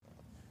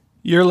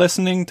You're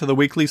listening to the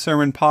weekly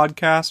sermon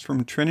podcast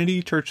from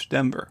Trinity Church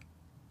Denver.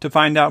 To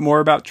find out more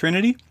about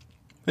Trinity,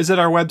 visit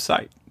our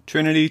website,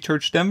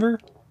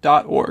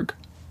 trinitychurchdenver.org.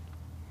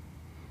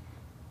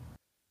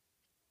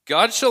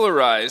 God shall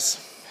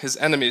arise, his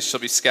enemies shall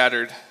be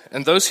scattered,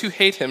 and those who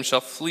hate him shall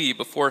flee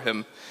before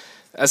him.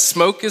 As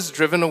smoke is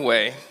driven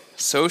away,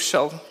 so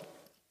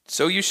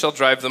you shall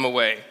drive them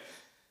away.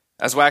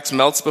 As wax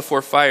melts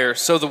before fire,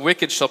 so the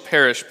wicked shall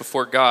perish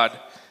before God.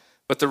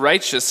 But the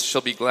righteous shall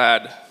be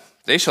glad.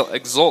 They shall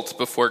exult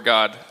before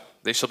God.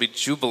 They shall be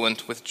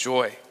jubilant with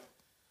joy.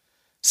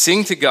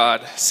 Sing to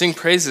God, sing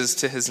praises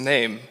to his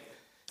name.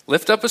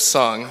 Lift up a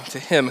song to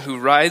him who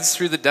rides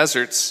through the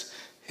deserts.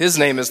 His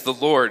name is the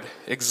Lord.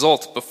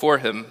 Exult before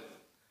him.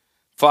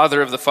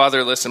 Father of the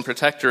fatherless and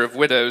protector of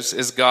widows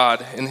is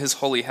God in his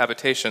holy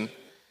habitation.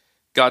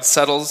 God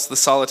settles the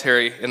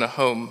solitary in a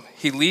home.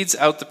 He leads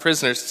out the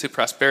prisoners to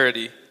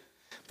prosperity,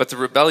 but the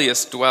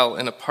rebellious dwell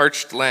in a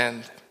parched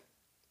land.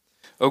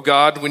 O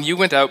God, when you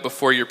went out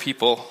before your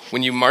people,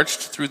 when you marched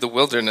through the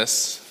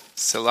wilderness,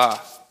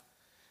 Selah,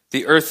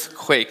 the earth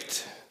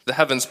quaked, the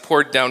heavens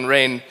poured down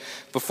rain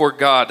before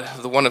God,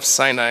 the one of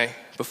Sinai,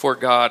 before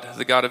God,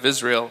 the God of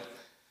Israel.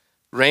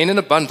 Rain in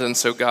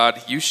abundance, O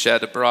God, you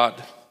shed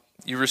abroad.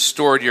 You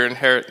restored your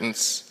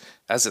inheritance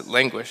as it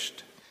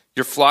languished.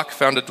 Your flock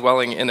found a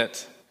dwelling in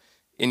it.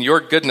 In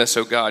your goodness,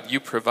 O God, you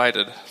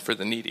provided for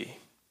the needy.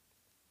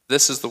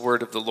 This is the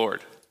word of the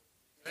Lord.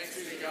 Thanks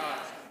be to God.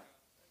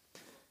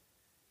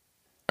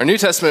 Our New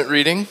Testament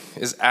reading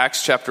is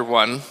Acts chapter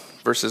 1,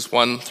 verses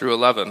 1 through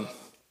 11.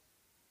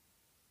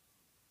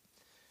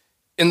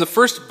 In the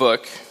first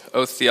book,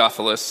 O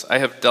Theophilus, I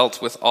have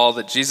dealt with all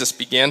that Jesus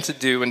began to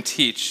do and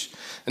teach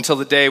until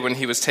the day when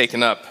he was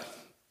taken up,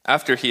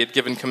 after he had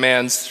given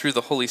commands through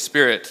the Holy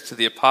Spirit to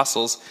the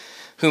apostles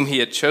whom he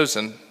had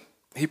chosen.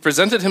 He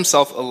presented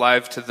himself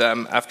alive to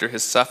them after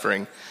his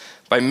suffering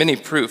by many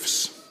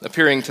proofs,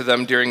 appearing to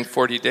them during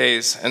 40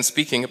 days and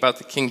speaking about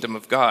the kingdom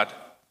of God.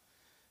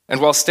 And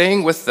while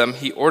staying with them,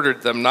 he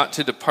ordered them not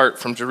to depart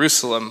from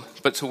Jerusalem,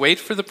 but to wait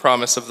for the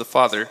promise of the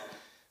Father,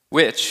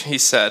 which, he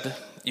said,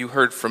 you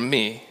heard from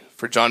me,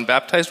 for John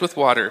baptized with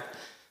water,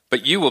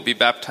 but you will be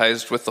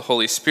baptized with the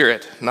Holy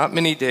Spirit not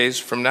many days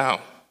from now.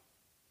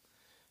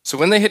 So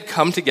when they had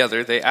come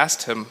together, they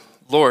asked him,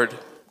 Lord,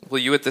 will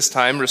you at this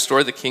time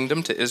restore the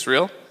kingdom to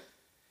Israel?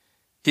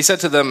 He said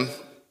to them,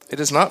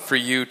 it is not for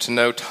you to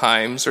know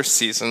times or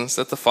seasons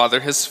that the Father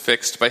has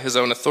fixed by his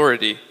own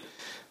authority,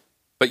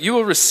 but you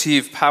will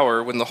receive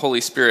power when the Holy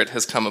Spirit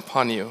has come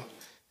upon you,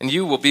 and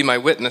you will be my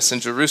witness in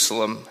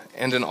Jerusalem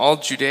and in all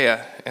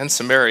Judea and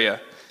Samaria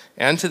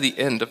and to the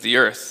end of the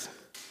earth.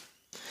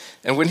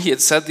 And when he had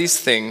said these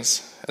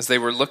things, as they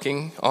were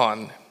looking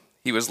on,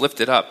 he was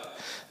lifted up,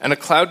 and a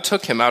cloud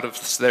took him out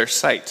of their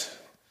sight.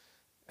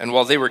 And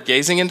while they were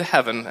gazing into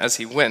heaven as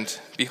he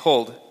went,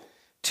 behold,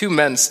 two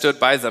men stood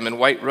by them in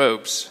white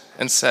robes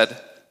and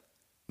said,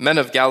 Men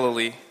of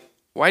Galilee,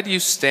 why do you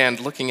stand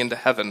looking into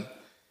heaven?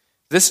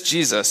 This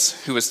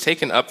Jesus, who was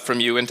taken up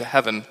from you into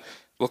heaven,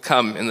 will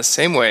come in the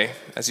same way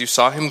as you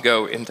saw him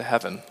go into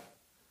heaven.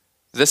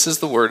 This is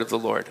the word of the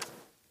Lord.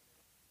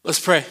 Let's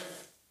pray.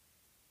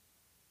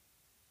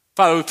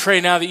 Father, we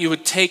pray now that you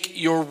would take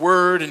your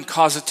word and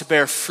cause it to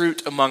bear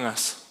fruit among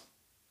us.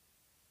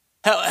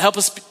 Help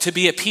us to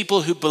be a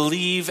people who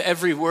believe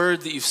every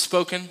word that you've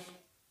spoken,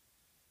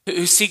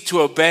 who seek to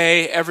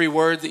obey every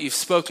word that you've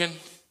spoken,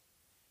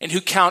 and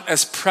who count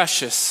as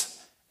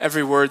precious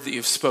every word that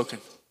you've spoken.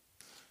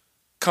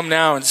 Come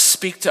now and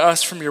speak to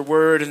us from your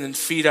word and then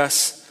feed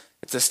us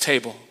at this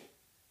table.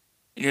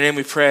 In your name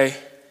we pray,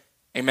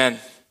 amen.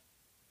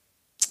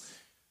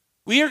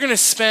 We are going to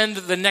spend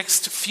the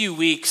next few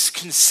weeks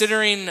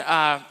considering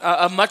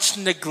a much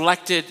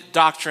neglected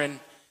doctrine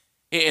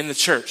in the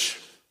church.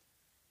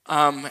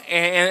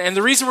 And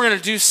the reason we're going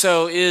to do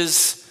so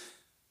is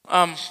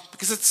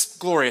because it's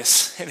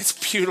glorious and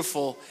it's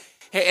beautiful.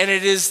 And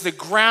it is the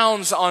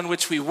grounds on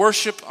which we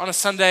worship on a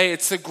Sunday.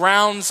 It's the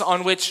grounds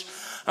on which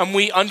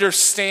we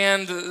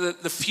understand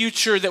the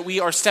future that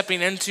we are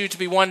stepping into to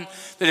be one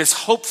that is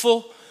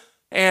hopeful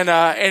and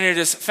it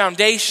is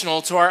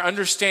foundational to our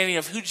understanding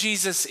of who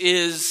Jesus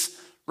is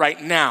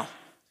right now.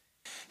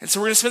 And so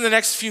we're going to spend the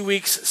next few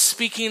weeks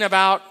speaking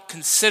about,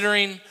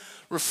 considering,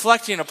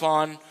 reflecting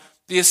upon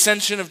the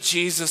ascension of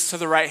Jesus to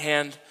the right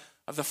hand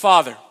of the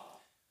Father.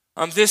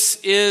 This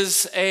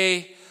is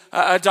a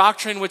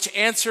doctrine which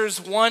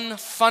answers one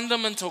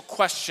fundamental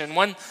question,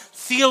 one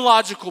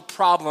theological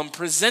problem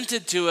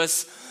presented to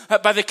us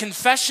by the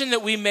confession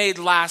that we made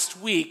last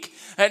week,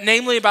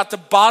 namely about the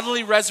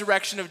bodily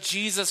resurrection of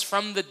Jesus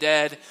from the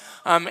dead,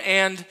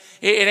 and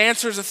it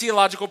answers a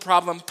theological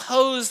problem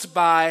posed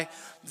by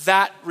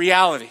that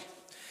reality.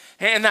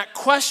 And that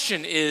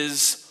question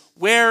is,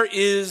 where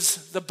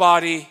is the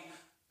body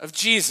of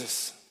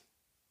Jesus?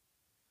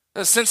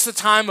 Since the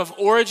time of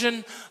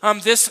origin,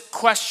 this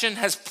question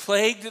has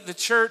plagued the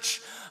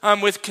church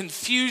with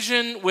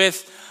confusion,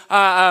 with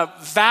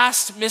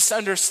vast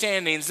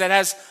misunderstandings that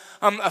has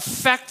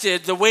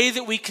affected the way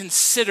that we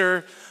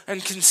consider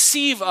and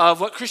conceive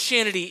of what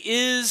Christianity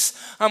is,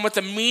 what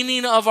the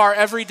meaning of our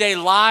everyday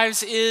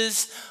lives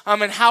is,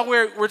 and how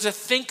we're to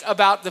think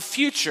about the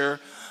future,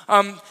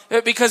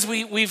 because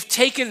we've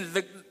taken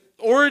the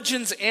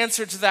Origen's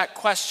answer to that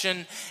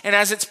question, and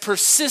as it's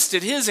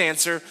persisted, his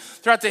answer,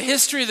 throughout the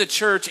history of the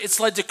church, it's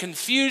led to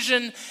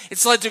confusion,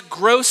 it's led to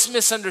gross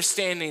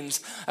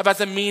misunderstandings about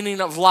the meaning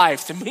of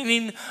life, the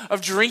meaning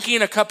of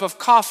drinking a cup of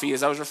coffee,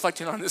 as I was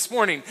reflecting on this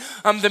morning,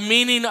 the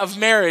meaning of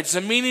marriage, the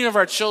meaning of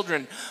our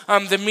children,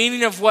 the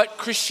meaning of what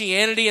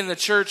Christianity and the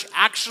church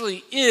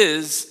actually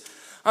is,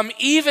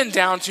 even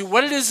down to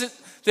what it is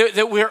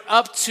that we're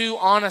up to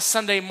on a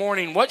Sunday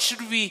morning. What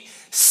should we be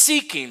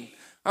seeking?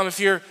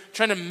 If you're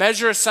trying to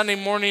measure a Sunday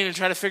morning and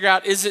trying to figure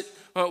out,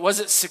 was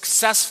it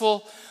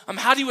successful?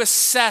 How do you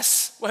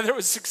assess whether it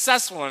was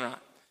successful or not?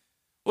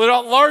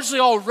 Well, it largely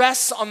all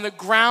rests on the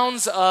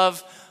grounds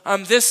of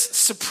this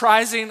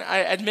surprising,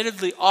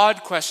 admittedly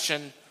odd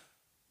question: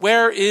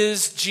 where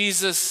is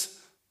Jesus'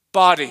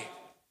 body?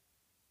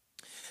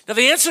 Now,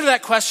 the answer to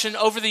that question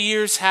over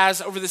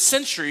the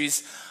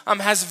centuries,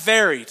 has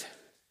varied.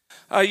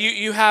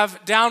 You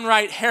have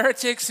downright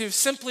heretics who've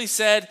simply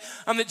said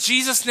that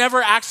Jesus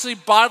never actually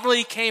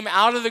bodily came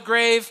out of the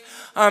grave.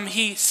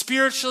 He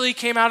spiritually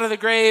came out of the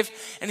grave,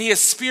 and he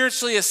has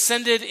spiritually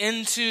ascended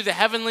into the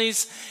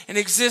heavenlies and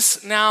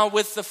exists now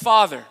with the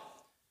Father.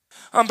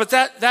 But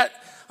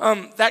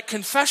that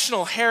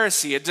confessional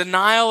heresy, a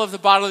denial of the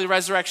bodily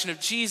resurrection of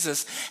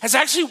Jesus, has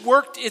actually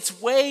worked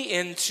its way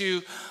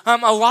into a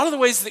lot of the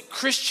ways that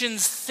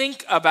Christians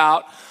think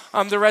about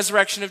the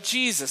resurrection of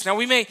Jesus. Now,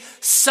 we may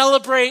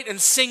celebrate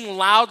and sing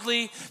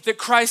loudly that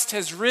Christ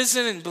has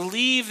risen and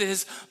believe that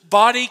his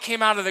body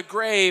came out of the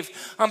grave,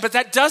 but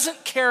that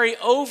doesn't carry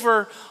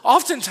over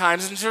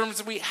oftentimes in terms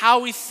of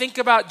how we think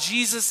about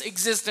Jesus'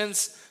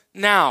 existence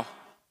now.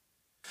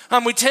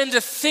 We tend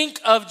to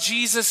think of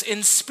Jesus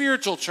in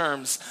spiritual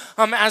terms,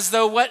 as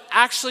though what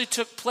actually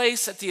took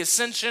place at the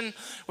ascension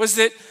was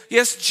that,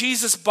 yes,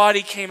 Jesus'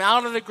 body came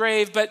out of the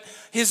grave, but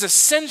his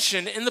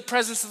ascension in the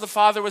presence of the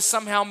Father was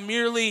somehow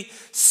merely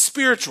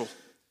spiritual.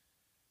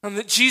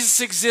 That Jesus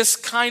exists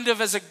kind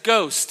of as a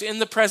ghost in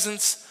the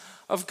presence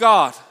of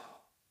God.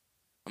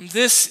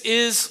 This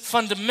is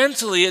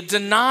fundamentally a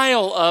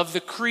denial of the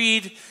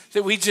creed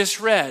that we just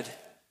read.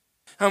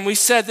 We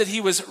said that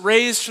he was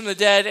raised from the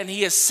dead and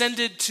he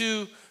ascended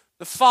to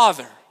the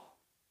Father.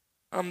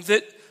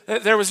 That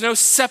there was no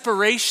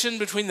separation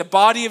between the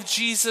body of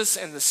Jesus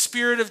and the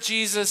spirit of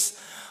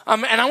Jesus.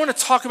 And I want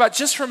to talk about,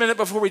 just for a minute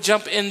before we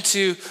jump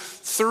into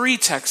 3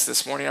 texts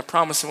this morning. I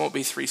promise it won't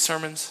be 3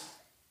 sermons.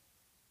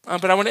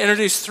 But I want to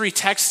introduce 3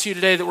 texts to you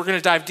today that we're going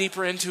to dive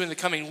deeper into in the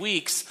coming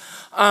weeks.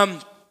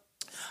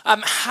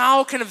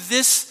 How kind of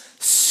this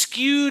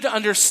skewed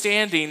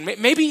understanding,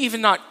 maybe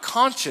even not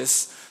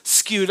conscious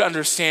skewed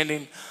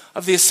understanding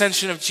of the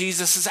ascension of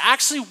Jesus, has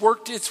actually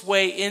worked its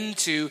way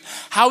into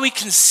how we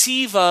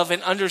conceive of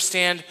and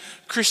understand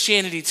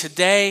Christianity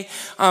today,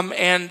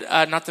 and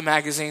not the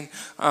magazine,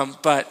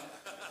 but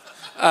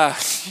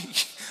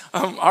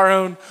our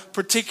own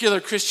particular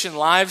Christian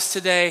lives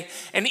today,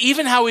 and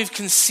even how we've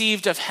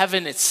conceived of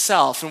heaven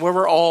itself and where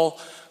we're all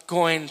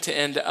going to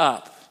end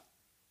up.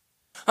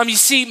 You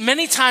see,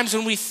 many times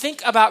when we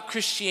think about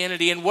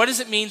Christianity and what does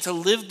it mean to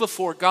live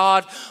before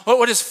God,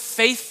 what does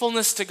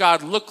faithfulness to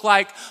God look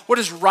like, what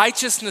does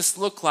righteousness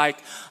look like,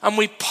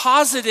 we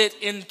posit it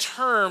in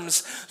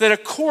terms that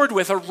accord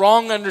with a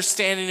wrong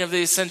understanding of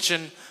the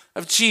ascension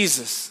of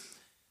Jesus.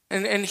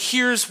 And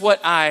here's what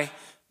I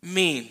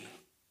mean.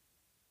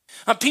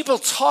 People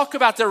talk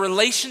about their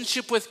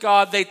relationship with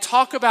God. They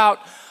talk about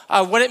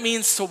what it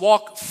means to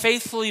walk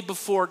faithfully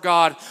before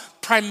God,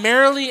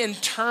 primarily in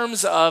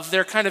terms of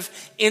their kind of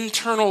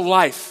internal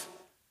life,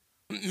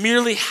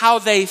 merely how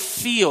they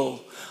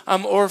feel,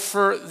 or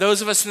for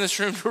those of us in this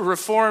room who are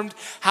Reformed,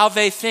 how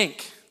they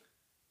think.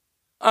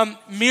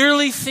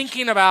 Merely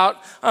thinking about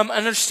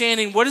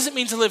understanding what does it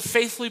mean to live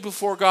faithfully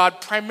before God,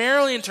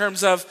 primarily in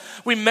terms of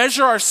we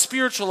measure our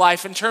spiritual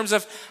life in terms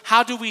of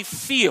how do we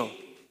feel?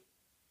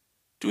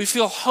 Do we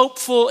feel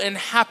hopeful and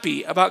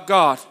happy about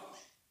God?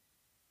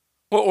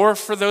 Or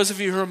for those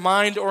of you who are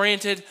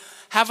mind-oriented,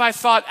 have I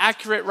thought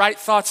accurate, right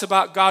thoughts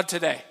about God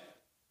today?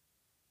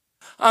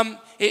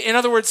 In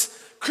other words,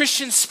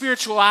 Christian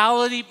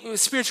spirituality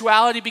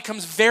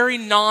becomes very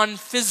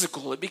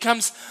non-physical. It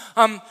becomes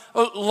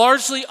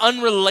largely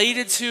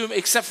unrelated to,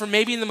 except for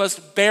maybe in the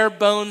most bare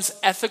bones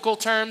ethical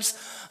terms.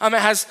 It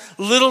has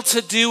little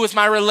to do with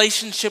my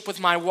relationship with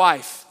my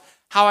wife,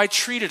 how I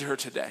treated her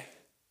today.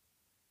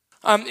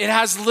 It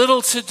has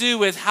little to do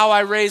with how I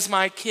raise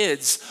my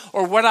kids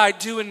or what I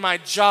do in my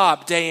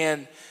job day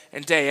in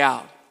and day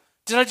out.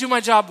 Did I do my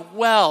job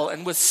well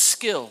and with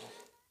skill?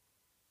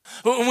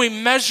 When we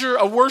measure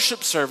a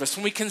worship service,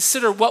 when we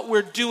consider what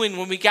we're doing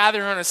when we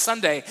gather on a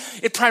Sunday,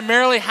 it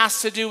primarily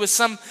has to do with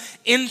some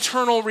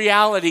internal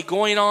reality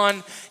going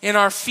on in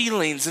our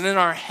feelings and in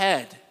our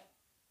head.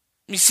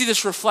 You see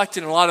this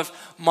reflected in a lot of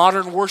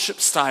modern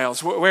worship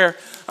styles where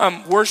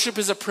worship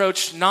is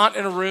approached not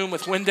in a room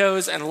with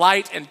windows and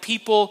light and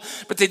people,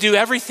 but they do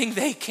everything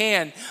they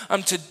can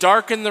to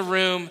darken the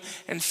room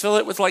and fill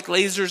it with like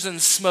lasers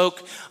and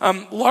smoke,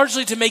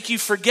 largely to make you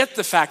forget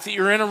the fact that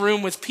you're in a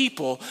room with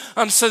people,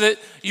 so that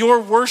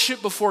your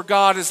worship before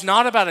God is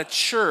not about a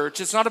church,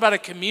 it's not about a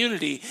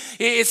community,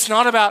 it's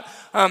not about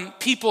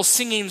people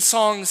singing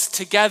songs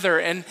together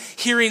and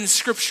hearing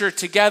scripture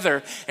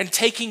together and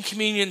taking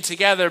communion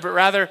together, but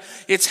rather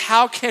it's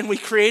how can we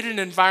create an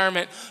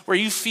environment where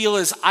you feel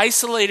as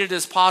isolated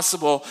as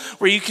possible,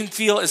 where you can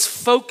feel as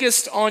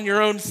focused on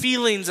your own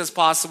feelings as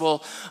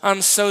possible,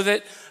 so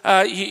that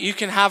you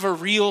can have a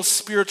real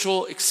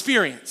spiritual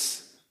experience.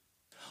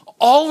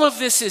 All of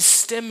this is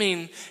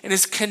stemming and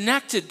is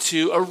connected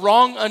to a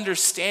wrong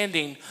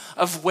understanding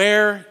of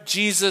where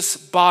Jesus'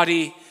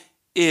 body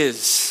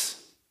is.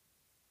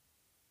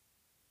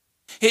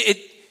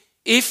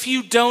 If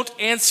you don't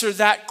answer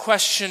that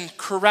question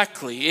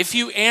correctly, if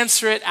you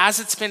answer it as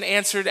it's been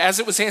answered, as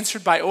it was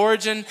answered by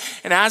Origen,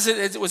 and as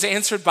it was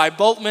answered by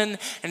Bultmann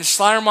and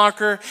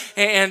Schleiermacher,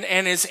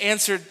 and is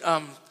answered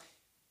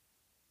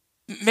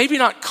maybe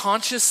not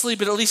consciously,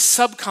 but at least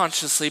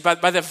subconsciously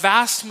by the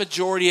vast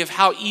majority of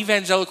how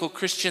evangelical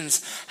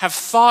Christians have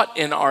thought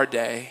in our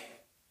day,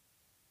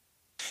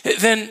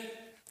 then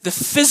the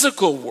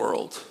physical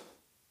world,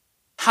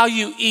 how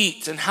you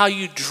eat and how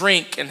you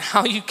drink and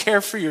how you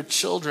care for your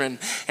children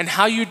and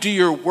how you do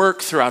your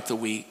work throughout the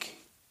week,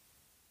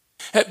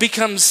 it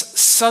becomes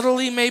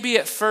subtly maybe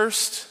at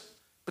first,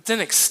 but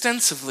then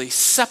extensively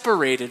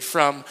separated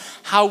from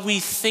how we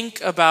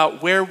think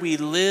about where we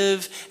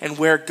live and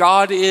where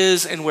God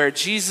is and where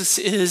Jesus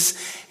is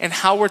and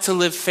how we're to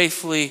live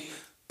faithfully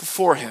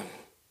before him.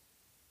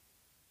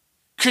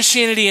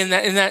 Christianity in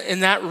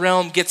that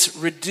realm gets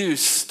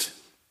reduced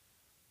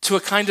to a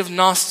kind of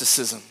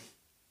Gnosticism,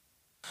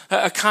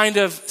 a kind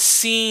of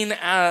seeing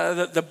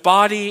the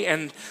body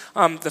and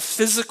the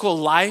physical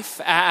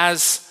life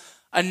as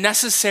a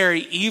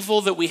necessary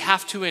evil that we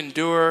have to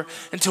endure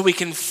until we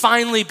can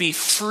finally be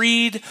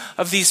freed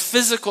of these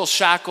physical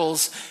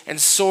shackles and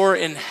soar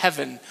in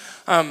heaven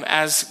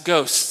as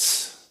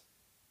ghosts.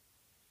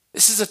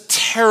 This is a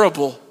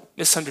terrible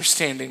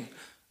misunderstanding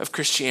of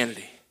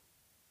Christianity.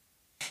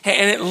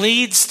 And it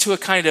leads to a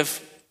kind of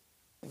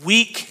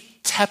weak,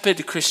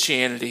 tepid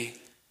Christianity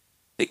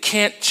that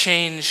can't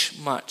change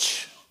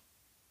much.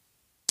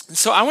 And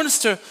so I want us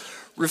to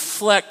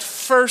reflect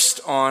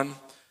first on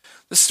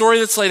the story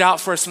that's laid out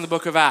for us in the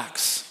book of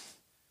Acts,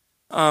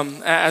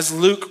 as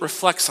Luke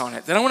reflects on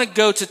it. Then I want to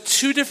go to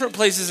two different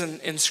places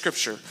in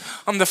Scripture.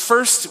 The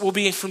first will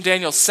be from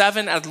Daniel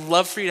 7. I'd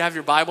love for you to have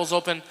your Bibles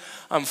open,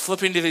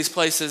 flipping to these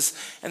places.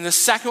 And the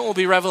second will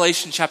be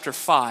Revelation chapter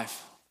 5.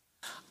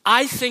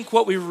 I think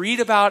what we read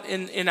about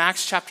in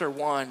Acts chapter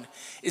 1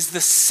 is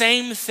the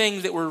same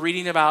thing that we're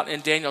reading about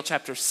in Daniel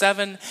chapter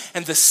 7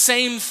 and the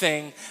same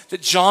thing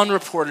that John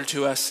reported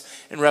to us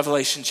in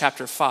Revelation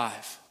chapter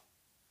 5.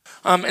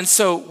 And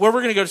so where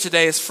we're going to go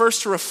today is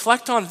first to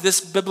reflect on this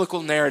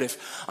biblical narrative,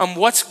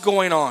 what's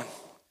going on.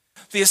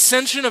 The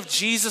ascension of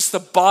Jesus, the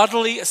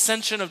bodily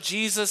ascension of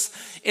Jesus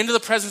into the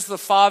presence of the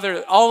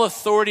Father, all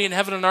authority in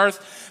heaven and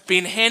earth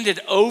being handed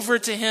over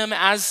to him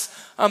as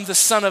the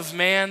Son of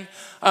Man,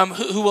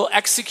 who will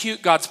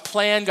execute God's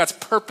plan, God's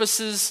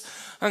purposes,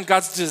 and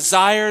God's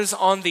desires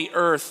on the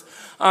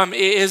earth.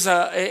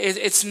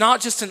 It's not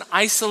just an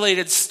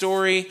isolated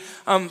story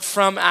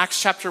from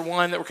Acts chapter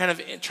 1 that we're kind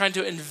of trying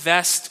to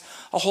invest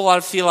a whole lot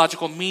of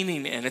theological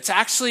meaning in. It's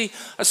actually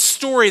a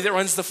story that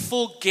runs the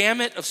full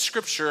gamut of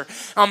Scripture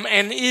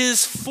and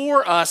is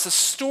for us a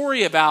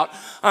story about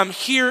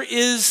here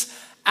is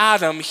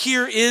Adam,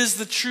 here is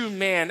the true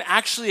man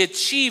actually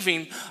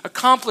achieving,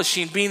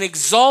 accomplishing, being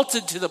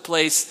exalted to the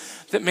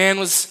place that man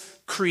was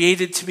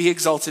created to be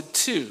exalted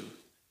to.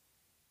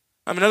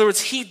 In other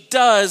words, he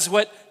does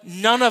what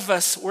none of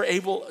us were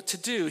able to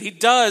do. He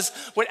does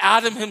what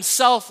Adam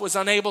himself was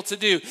unable to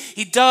do.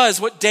 He does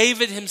what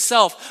David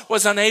himself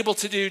was unable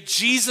to do.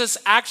 Jesus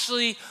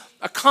actually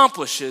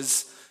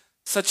accomplishes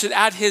such that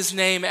at his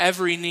name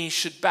every knee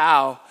should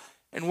bow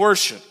and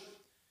worship.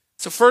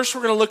 So first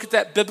we're going to look at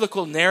that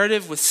biblical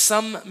narrative with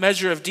some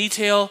measure of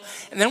detail,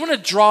 and then I want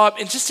to draw up,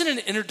 and just in an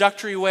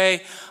introductory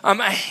way,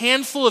 a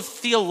handful of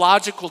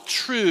theological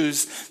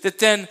truths that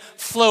then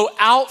flow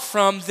out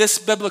from this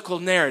biblical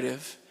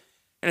narrative.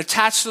 And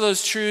attached to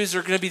those truths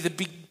are going to be the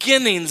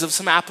beginnings of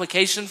some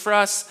application for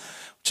us,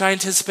 which I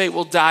anticipate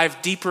we'll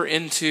dive deeper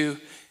into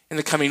in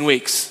the coming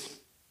weeks.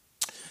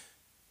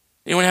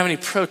 Anyone have any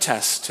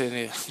protests to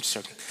any? I'm just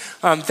joking.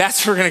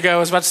 That's where we're going to go. I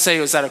was about to say,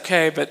 was that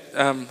okay? But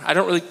I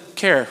don't really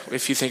care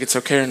if you think it's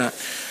okay or not.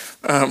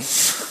 I'm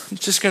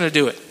just going to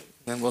do it,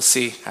 and we'll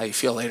see how you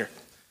feel later.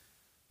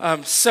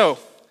 So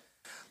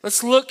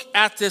let's look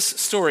at this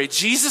story.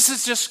 Jesus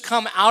has just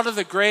come out of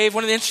the grave.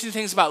 One of the interesting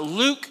things about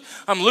Luke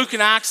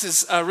and Acts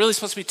is really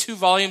supposed to be 2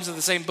 volumes of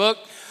the same book.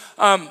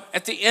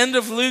 At the end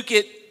of Luke,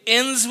 it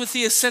ends with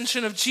the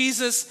ascension of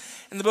Jesus.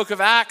 In the book of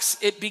Acts,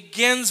 it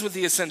begins with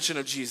the ascension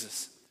of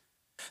Jesus.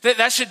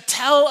 That should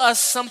tell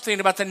us something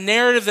about the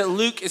narrative that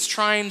Luke is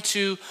trying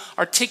to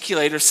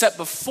articulate or set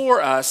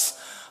before us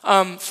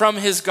from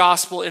his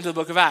gospel into the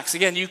book of Acts.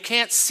 Again, you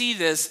can't see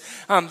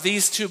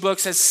these two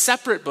books as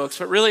separate books,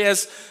 but really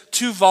as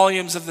two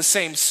volumes of the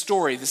same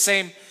story, the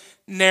same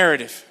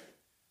narrative.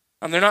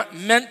 They're not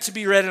meant to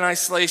be read in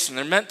isolation.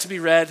 They're meant to be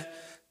read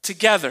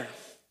together.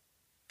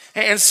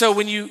 And so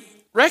when you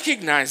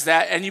recognize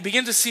that and you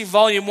begin to see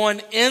volume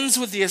 1 ends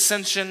with the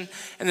ascension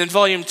and then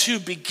volume 2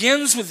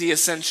 begins with the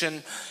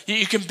ascension,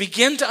 you can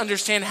begin to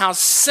understand how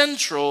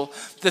central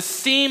the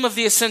theme of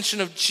the ascension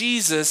of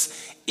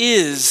Jesus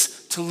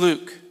is to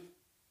Luke.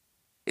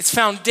 It's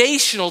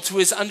foundational to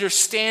his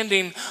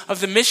understanding of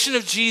the mission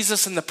of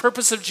Jesus and the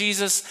purpose of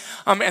Jesus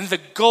and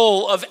the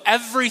goal of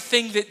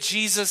everything that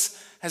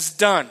Jesus has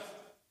done.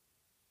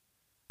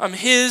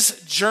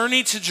 His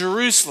journey to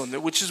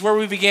Jerusalem, which is where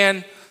we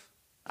began,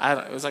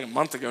 it was like a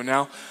month ago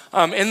now,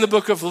 in the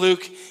book of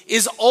Luke,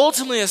 is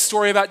ultimately a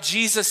story about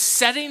Jesus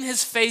setting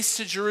his face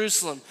to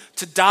Jerusalem.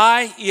 To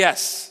die,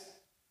 yes.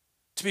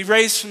 To be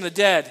raised from the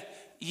dead,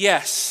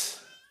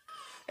 yes.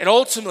 And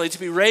ultimately to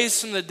be raised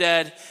from the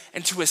dead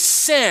and to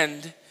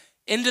ascend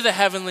into the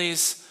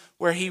heavenlies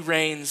where he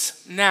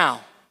reigns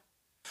now.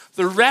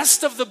 The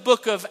rest of the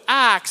book of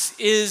Acts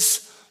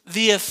is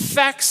the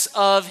effects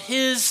of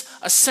his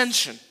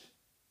ascension.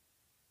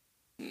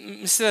 Let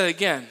me say that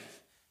again.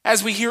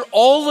 As we hear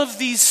all of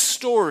these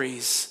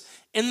stories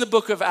in the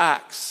book of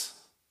Acts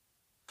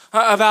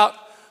about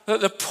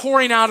the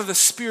pouring out of the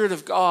Spirit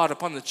of God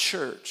upon the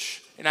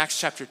church in Acts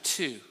chapter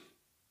 2,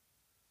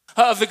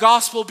 of the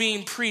gospel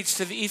being preached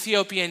to the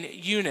Ethiopian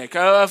eunuch,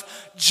 of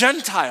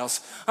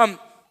Gentiles,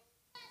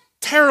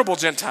 terrible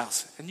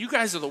Gentiles, and you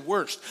guys are the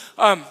worst,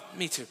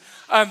 me too,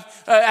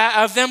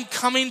 of them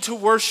coming to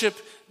worship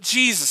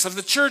Jesus, of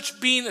the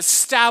church being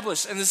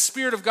established and the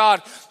Spirit of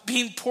God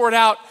being poured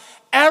out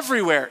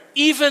everywhere,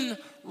 even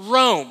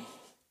Rome.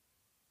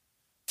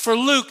 For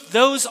Luke,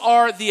 those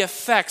are the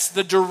effects,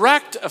 the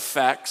direct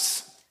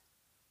effects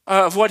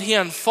of what he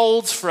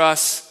unfolds for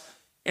us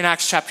in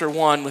Acts chapter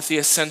 1 with the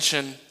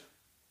ascension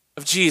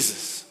of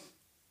Jesus.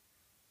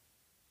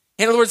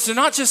 In other words, they're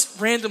not just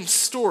random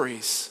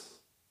stories.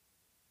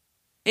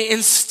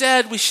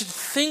 Instead, we should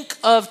think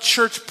of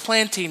church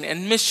planting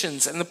and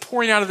missions and the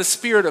pouring out of the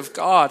Spirit of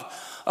God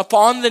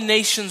upon the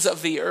nations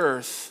of the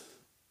earth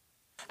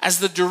as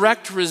the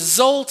direct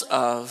result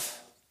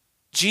of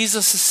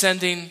Jesus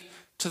ascending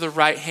to the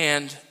right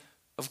hand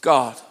of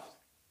God.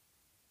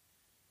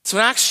 So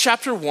in Acts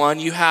chapter 1,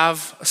 you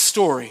have a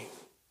story.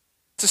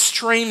 It's a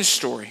strange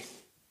story.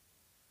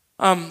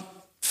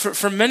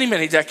 For many,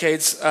 many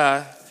decades,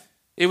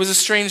 it was a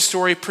strange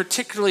story,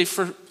 particularly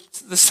for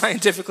the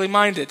scientifically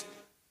minded.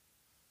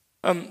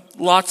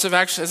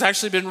 Has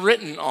actually been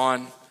written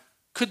on,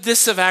 could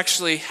this have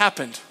actually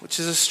happened? Which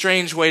is a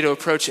strange way to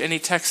approach any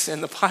text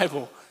in the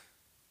Bible.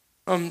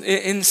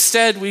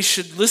 Instead, we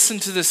should listen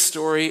to this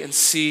story and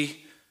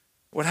see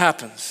what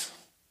happens.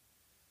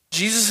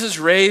 Jesus is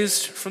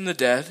raised from the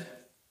dead,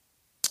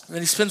 and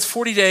then he spends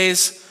 40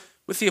 days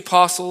with the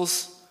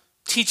apostles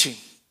teaching,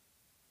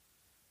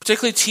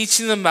 particularly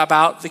teaching them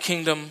about the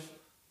kingdom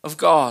of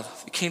God,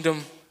 the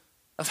kingdom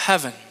of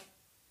heaven.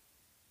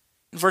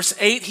 In verse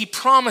 8, he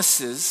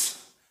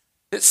promises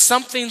that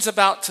something's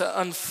about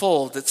to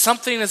unfold, that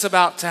something is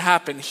about to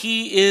happen.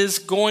 He is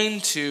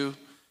going to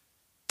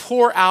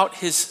pour out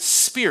his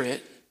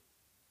Spirit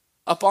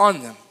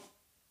upon them.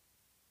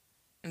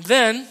 And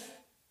then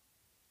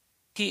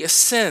he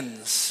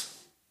ascends.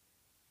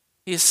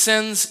 He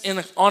ascends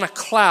on a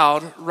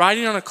cloud,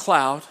 riding on a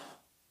cloud,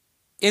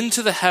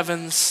 into the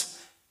heavens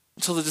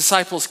until the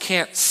disciples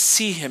can't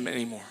see him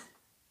anymore.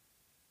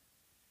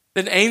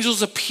 Then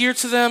angels appear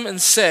to them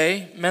and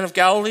say, "Men of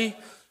Galilee,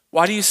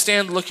 why do you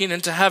stand looking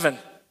into heaven?"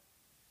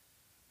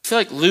 I feel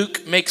like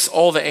Luke makes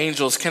all the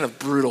angels kind of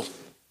brutal.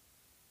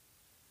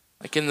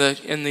 Like in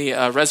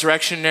the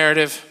resurrection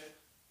narrative,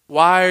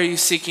 why are you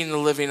seeking the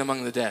living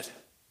among the dead?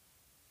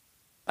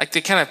 Like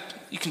they kind of,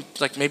 you can,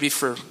 like maybe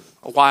for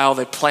a while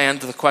they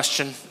planned the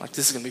question, like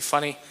this is going to be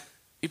funny.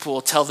 People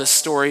will tell this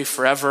story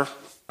forever,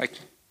 like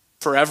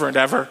forever and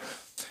ever,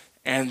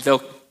 and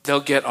they'll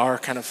get our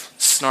kind of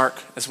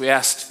snark as we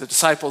asked the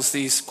disciples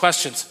these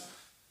questions.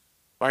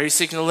 Why are you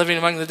seeking the living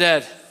among the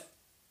dead?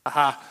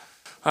 Aha.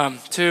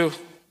 2,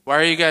 why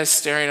are you guys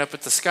staring up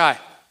at the sky?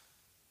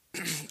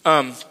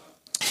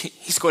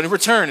 He's going to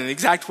return in the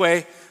exact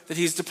way that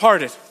he's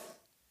departed.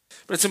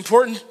 But it's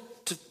important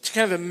to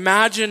kind of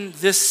imagine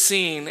this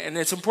scene, and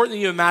it's important that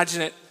you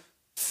imagine it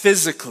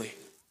physically.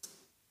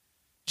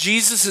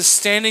 Jesus is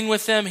standing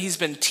with them. He's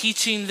been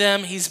teaching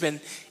them. He's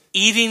been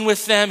eating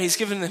with them. He's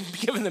giving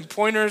them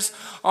pointers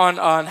on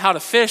how to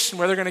fish and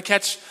where they're going to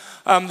catch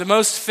the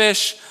most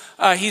fish.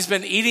 He's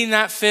been eating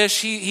that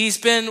fish. He's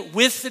been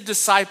with the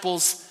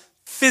disciples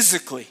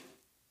physically.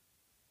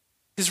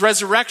 His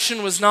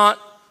resurrection was not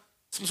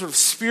some sort of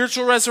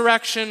spiritual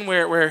resurrection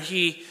where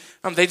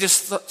they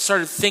just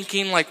started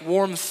thinking like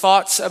warm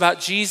thoughts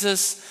about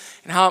Jesus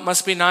and how it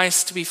must be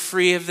nice to be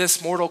free of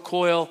this mortal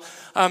coil.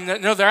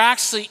 No, they're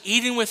actually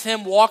eating with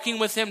him, walking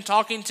with him,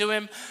 talking to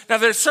him. Now,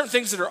 there's certain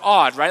things that are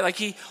odd, right? Like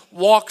he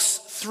walks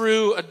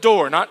through a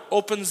door, not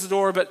opens the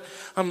door, but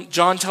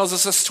John tells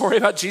us a story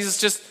about Jesus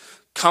just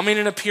coming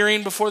and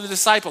appearing before the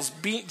disciples,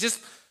 just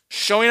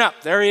showing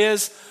up. There he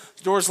is,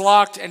 the door's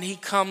locked, and he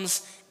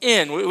comes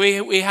in.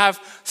 We have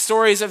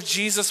stories of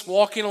Jesus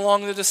walking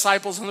along the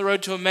disciples on the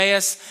road to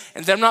Emmaus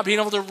and them not being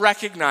able to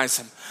recognize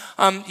him.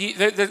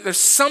 There's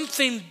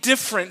something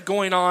different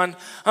going on,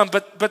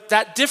 but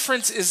that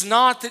difference is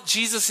not that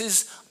Jesus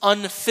is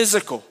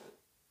unphysical.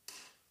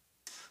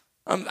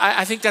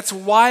 I think that's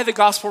why the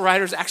gospel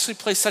writers actually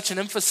place such an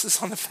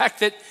emphasis on the fact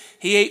that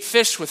he ate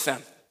fish with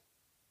them.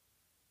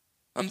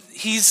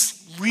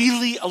 He's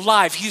really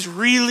alive. He's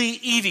really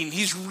eating.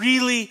 He's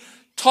really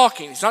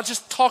talking. He's not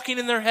just talking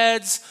in their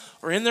heads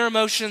or in their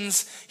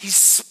emotions. He's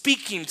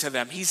speaking to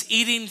them. He's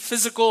eating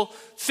physical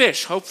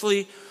fish,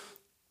 hopefully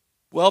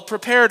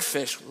well-prepared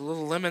fish, with a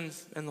little lemon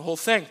and the whole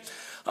thing.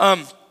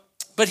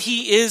 But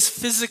he is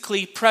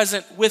physically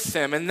present with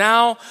them. And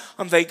now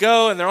they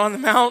go and they're on the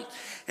mount,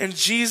 and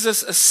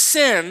Jesus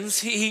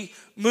ascends. He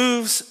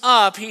moves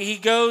up. He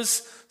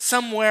goes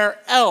somewhere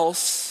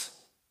else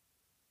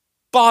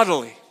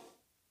bodily.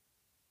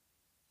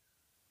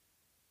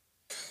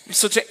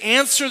 So to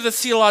answer the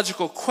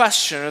theological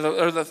question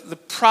or the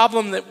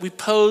problem that we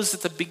posed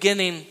at the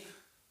beginning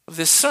of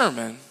this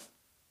sermon,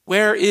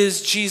 where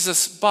is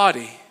Jesus'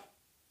 body?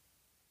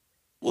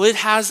 Well, it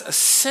has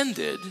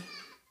ascended.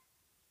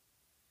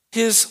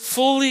 His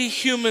fully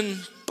human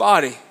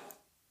body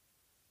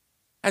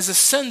has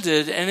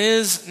ascended and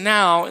is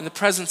now in the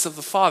presence of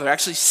the Father,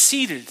 actually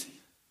seated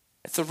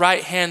at the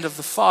right hand of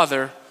the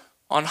Father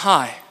on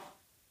high.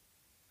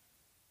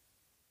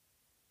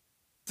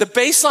 The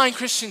baseline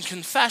Christian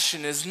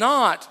confession is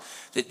not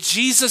that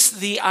Jesus,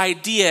 the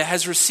idea,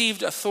 has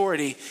received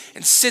authority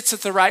and sits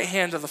at the right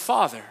hand of the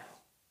Father.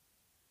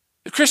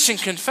 The Christian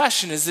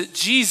confession is that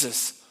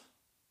Jesus,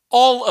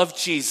 all of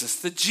Jesus,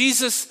 the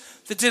Jesus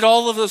that did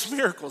all of those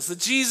miracles, the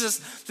Jesus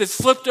that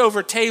flipped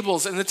over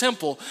tables in the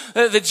temple,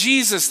 the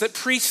Jesus that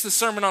preached the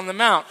Sermon on the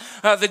Mount,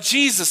 the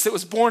Jesus that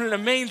was born in a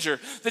manger,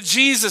 the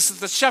Jesus that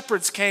the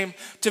shepherds came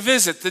to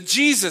visit, the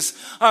Jesus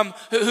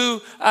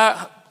who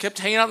kept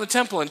hanging out in the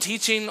temple and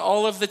teaching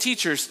all of the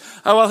teachers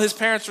while his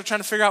parents were trying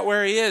to figure out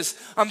where he is.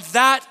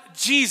 That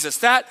Jesus,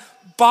 that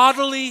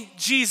bodily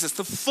Jesus,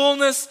 the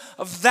fullness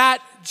of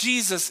that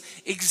Jesus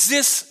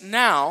exists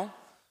now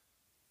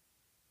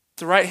at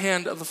the right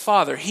hand of the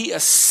Father. He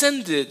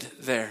ascended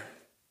there.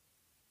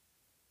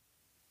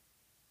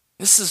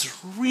 This is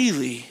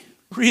really,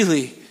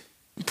 really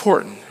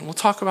important. And we'll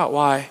talk about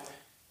why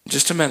in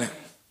just a minute.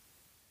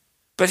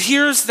 But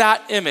here's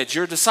that image.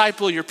 You're a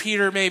disciple, you're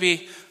Peter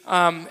maybe,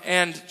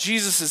 and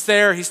Jesus is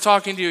there. He's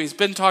talking to you. He's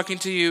been talking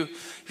to you.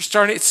 It's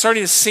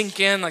starting to sink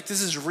in, like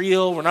this is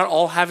real. We're not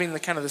all having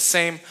the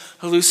same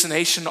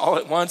hallucination all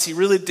at once. He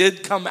really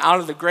did come out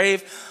of the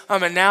grave.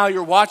 And now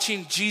you're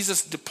watching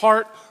Jesus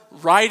depart,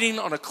 riding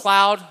on a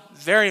cloud.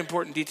 Very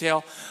important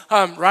detail.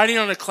 Riding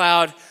on a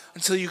cloud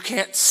until you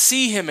can't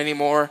see him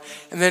anymore.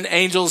 And then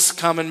angels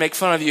come and make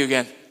fun of you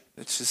again.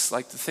 It's just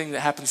like the thing that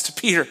happens to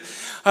Peter.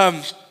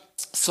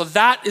 So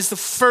that is the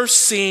first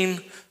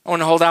scene I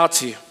want to hold out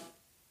to you.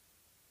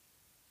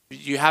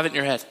 You have it in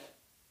your head.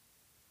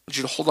 I want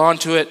you to hold on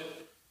to it.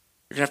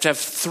 You're going to have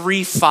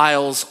 3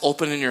 files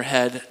open in your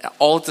head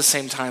all at the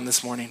same time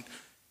this morning.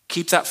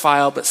 Keep that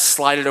file, but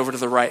slide it over to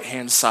the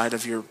right-hand side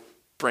of your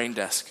brain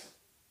desk.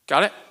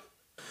 Got it?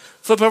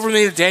 Flip over with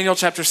me to Daniel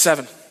chapter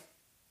 7.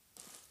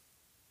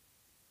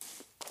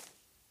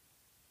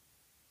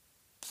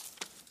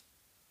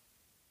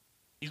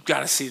 You've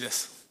got to see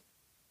this.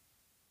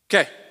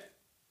 Okay.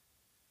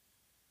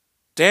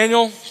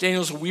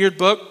 Daniel's a weird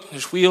book.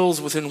 There's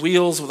wheels within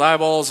wheels with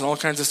eyeballs and all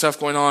kinds of stuff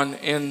going on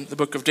in the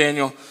book of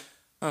Daniel.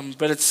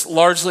 But it's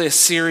largely a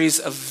series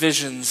of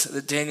visions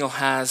that Daniel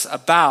has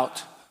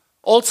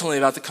ultimately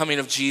about the coming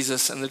of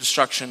Jesus and the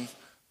destruction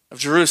of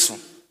Jerusalem.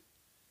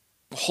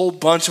 A whole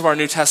bunch of our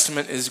New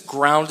Testament is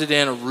grounded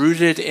in or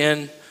rooted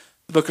in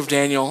the book of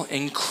Daniel,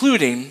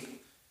 including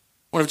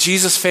one of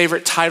Jesus'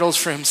 favorite titles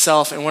for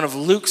himself and one of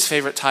Luke's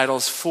favorite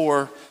titles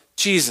for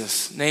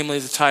Jesus, namely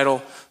the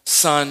title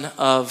Son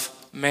of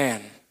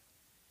Man.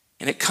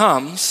 And it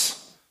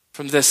comes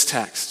from this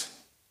text.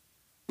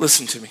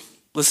 Listen to me.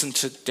 Listen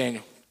to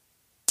Daniel.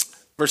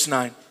 Verse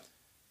 9.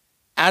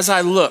 As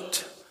I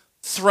looked,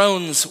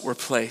 thrones were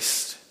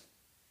placed,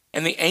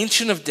 and the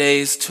Ancient of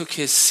Days took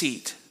his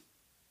seat.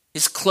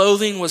 His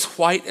clothing was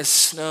white as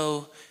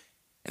snow,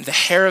 and the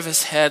hair of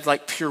his head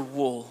like pure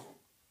wool.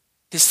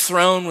 His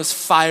throne was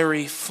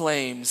fiery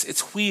flames.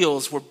 Its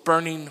wheels were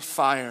burning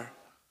fire.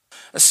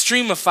 A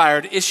stream of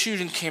fire had issued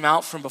and came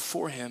out from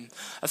before him.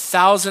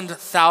 1,000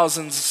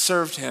 thousands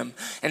served him,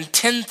 and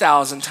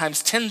 10,000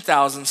 times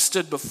 10,000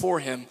 stood before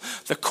him.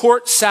 The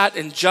court sat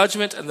in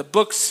judgment, and the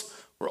books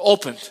were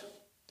opened.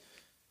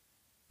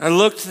 I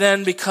looked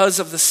then because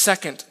of the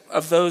second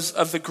of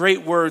the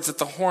great words that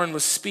the horn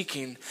was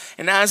speaking.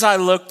 And as I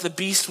looked, the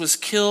beast was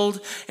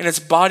killed and its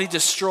body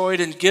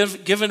destroyed and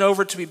given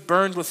over to be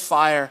burned with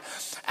fire.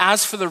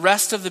 As for the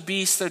rest of the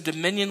beasts, their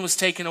dominion was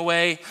taken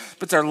away,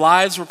 but their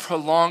lives were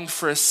prolonged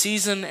for a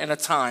season and a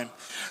time.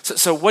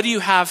 So what do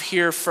you have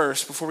here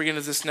first before we get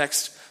into this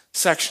next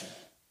section?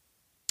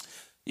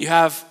 You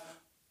have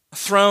a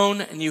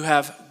throne and you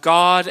have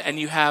God and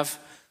you have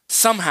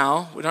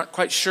somehow, we're not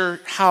quite sure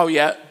how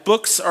yet,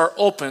 books are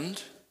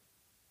opened.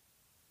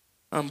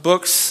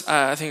 Books,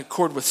 I think,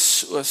 accord with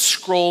a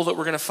scroll that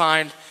we're going to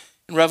find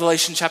in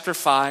Revelation chapter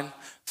 5.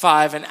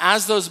 And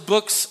as those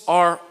books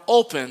are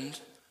opened,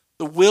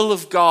 the will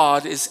of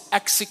God is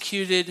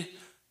executed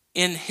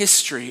in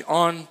history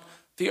on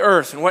the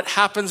earth. And what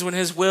happens when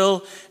his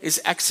will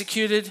is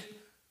executed?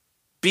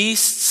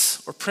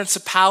 Beasts or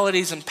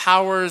principalities and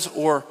powers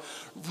or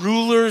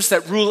rulers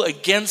that rule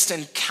against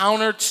and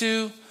counter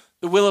to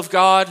the will of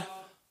God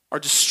are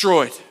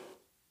destroyed.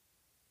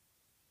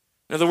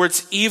 In other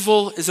words,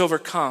 evil is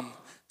overcome,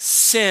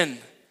 sin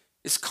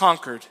is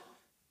conquered,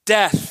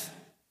 death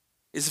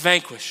is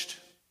vanquished.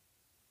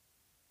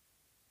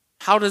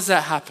 How does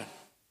that happen?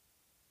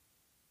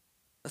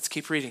 Let's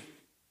keep reading.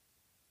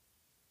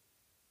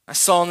 I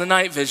saw in the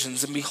night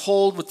visions, and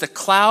behold, with the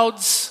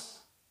clouds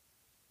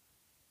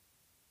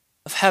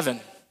of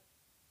heaven,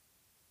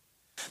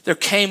 there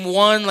came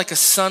one like a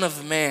son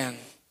of man.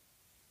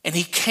 And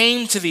he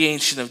came to the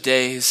Ancient of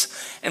Days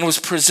and was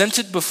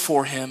presented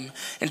before him,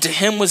 and to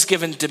him was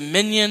given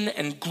dominion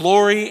and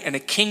glory and a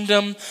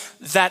kingdom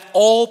that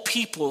all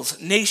peoples,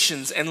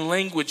 nations, and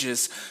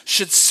languages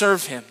should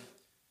serve him.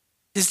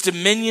 His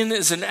dominion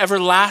is an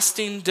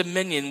everlasting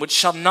dominion which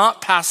shall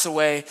not pass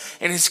away,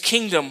 and his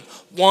kingdom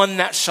one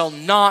that shall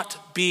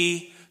not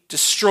be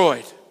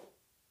destroyed.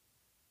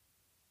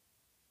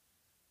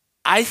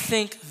 I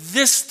think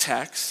this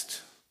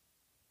text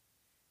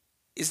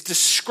is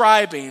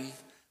describing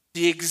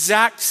the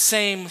exact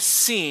same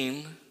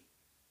scene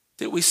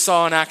that we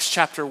saw in Acts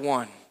chapter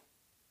 1.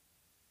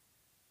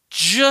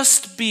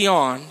 Just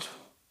beyond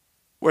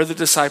where the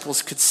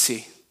disciples could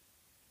see.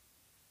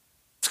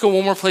 Let's go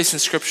one more place in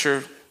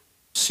Scripture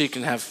so you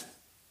can have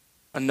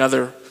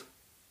another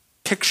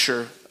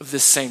picture of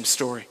this same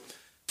story.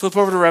 Flip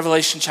over to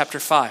Revelation chapter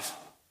 5.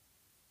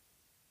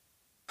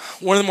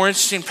 One of the more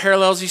interesting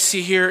parallels you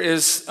see here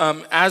is,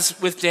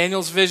 as with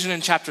Daniel's vision in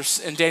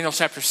Daniel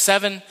chapter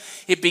 7,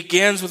 it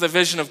begins with a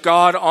vision of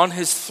God on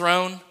his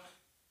throne,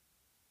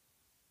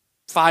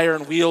 fire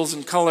and wheels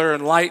and color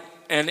and light.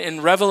 And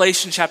in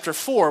Revelation chapter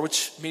 4,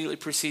 which immediately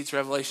precedes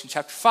Revelation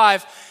chapter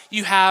 5,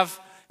 you have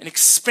an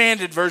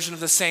expanded version of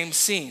the same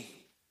scene.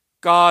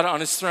 God on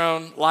his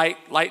throne, light,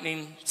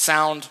 lightning,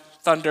 sound,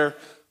 thunder,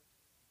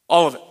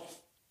 all of it.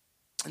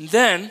 And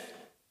then,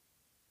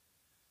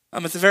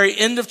 at the very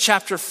end of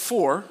chapter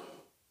 4,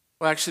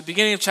 well, actually, the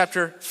beginning of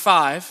chapter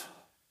 5,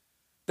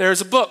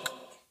 there's a book,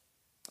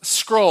 a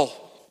scroll,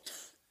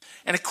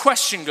 and a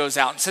question goes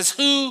out and says,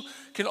 who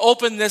can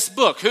open this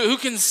book? Who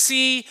can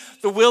see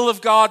the will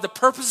of God, the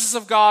purposes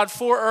of God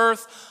for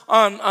earth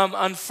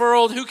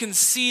unfurled? Who can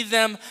see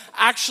them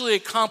actually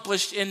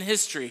accomplished in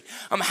history?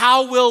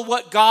 How will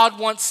what God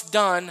wants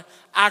done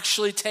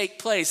actually take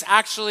place,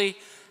 actually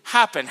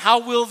happen? How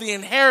will the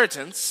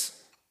inheritance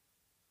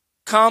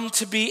come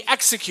to be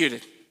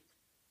executed?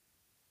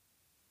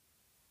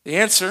 The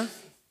answer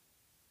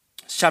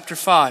is chapter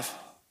 5,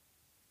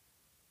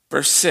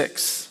 verse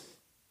 6.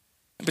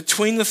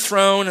 Between the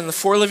throne and the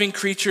four living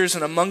creatures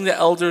and among the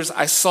elders,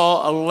 I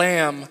saw a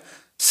lamb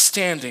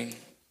standing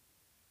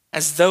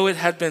as though it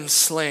had been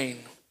slain,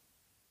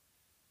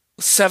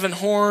 with 7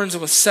 horns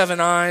and with 7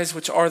 eyes,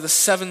 which are the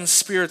 7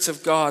 spirits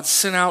of God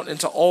sent out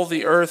into all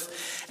the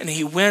earth. And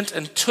he went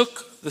and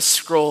took the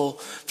scroll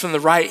from the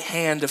right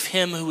hand of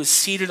him who was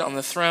seated on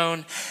the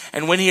throne.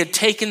 And when he had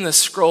taken the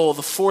scroll,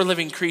 the 4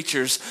 living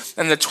creatures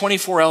and the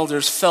 24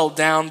 elders fell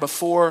down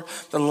before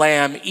the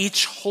Lamb,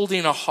 each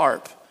holding a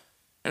harp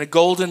and a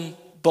golden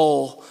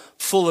bowl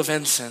full of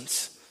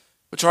incense,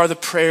 which are the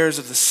prayers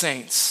of the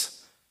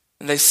saints.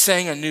 And they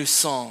sang a new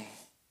song.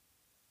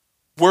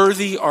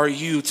 Worthy are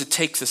you to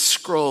take the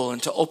scroll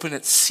and to open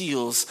its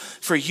seals,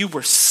 for you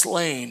were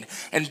slain,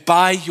 and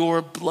by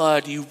your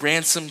blood you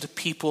ransomed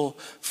people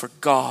for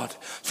God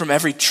from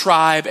every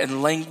tribe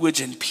and language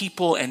and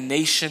people and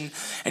nation,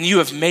 and you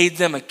have made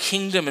them a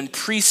kingdom and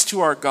priests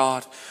to our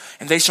God,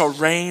 and they shall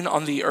reign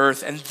on the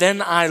earth. And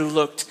then I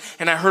looked,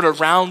 and I heard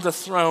around the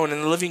throne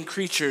and the living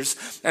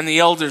creatures and the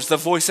elders the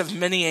voice of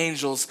many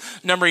angels,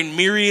 numbering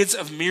myriads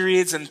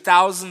and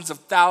thousands of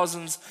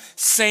thousands,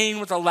 saying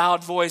with a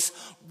loud voice,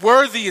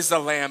 worthy is the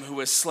Lamb who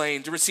was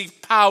slain to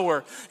receive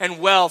power and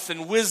wealth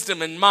and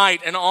wisdom and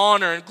might and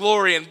honor and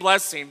glory and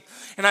blessing.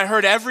 And I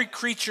heard every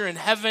creature in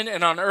heaven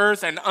and on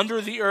earth and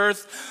under the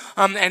earth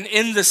and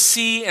in the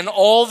sea and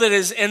all that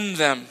is in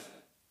them,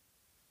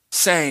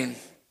 saying,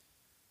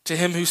 to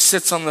him who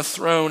sits on the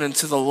throne and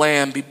to the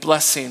Lamb be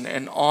blessing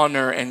and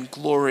honor and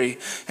glory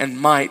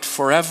and might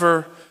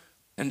forever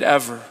and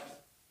ever.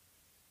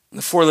 And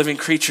the four living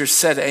creatures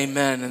said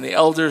amen, and the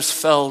elders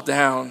fell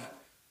down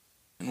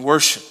and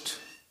worshiped.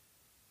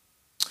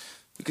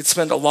 We could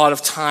spend a lot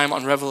of time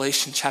on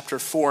Revelation chapter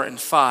 4 and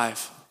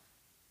 5.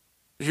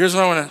 But here's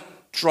what I want to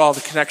draw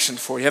the connection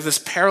for. You have this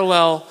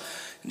parallel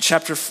in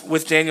chapter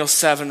with Daniel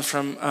 7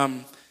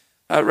 from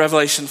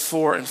Revelation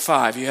 4 and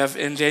 5. You have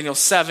in Daniel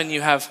 7,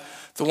 you have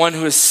the one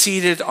who is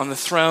seated on the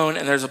throne,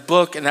 and there's a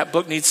book, and that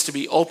book needs to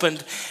be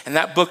opened, and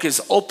that book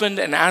is opened,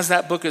 and as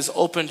that book is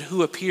opened,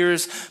 who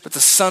appears but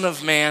the Son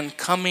of Man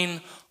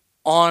coming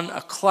on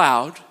a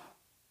cloud,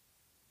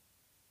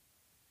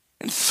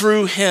 and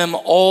through him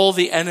all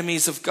the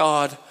enemies of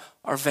God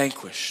are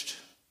vanquished.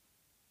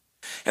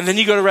 And then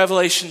you go to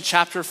Revelation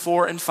chapter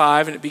 4 and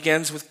 5, and it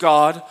begins with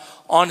God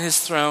on his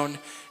throne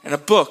and a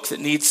book that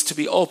needs to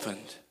be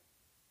opened.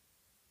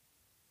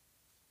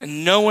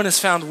 And no one is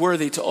found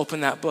worthy to open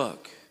that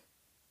book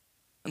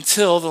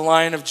until the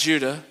Lion of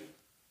Judah,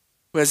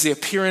 who has the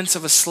appearance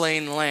of a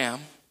slain lamb,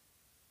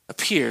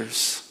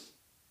 appears.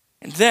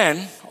 And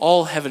then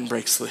all heaven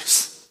breaks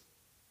loose.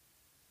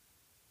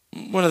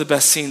 One of the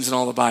best scenes in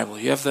all the Bible.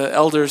 You have the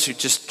elders who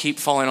just keep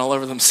falling all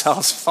over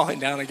themselves, falling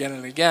down again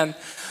and again.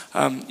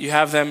 You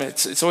have them,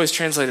 it's always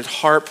translated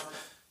harp.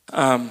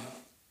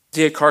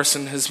 D.A.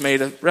 Carson has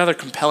made a rather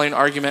compelling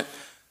argument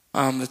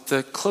that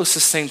the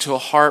closest thing to a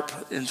harp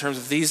in terms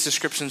of these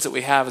descriptions that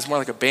we have is more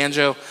like a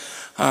banjo.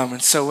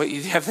 And so what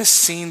you have this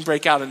scene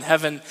break out in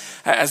heaven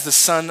as the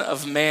Son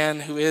of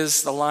Man, who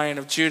is the Lion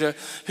of Judah,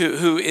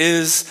 who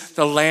is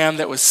the Lamb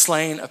that was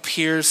slain,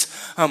 appears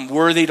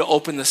worthy to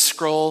open the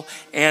scroll.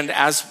 And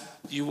as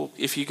you will,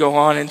 if you go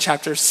on in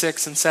chapter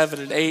 6 and 7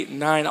 and 8 and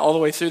 9, all the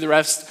way through the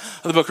rest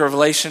of the book of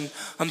Revelation,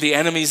 the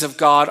enemies of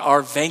God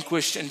are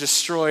vanquished and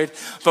destroyed.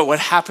 But what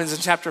happens in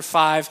chapter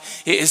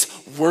 5 is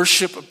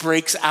worship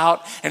breaks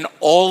out and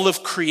all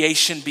of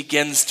creation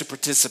begins to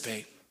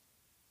participate.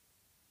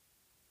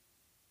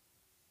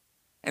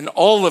 And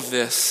all of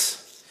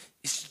this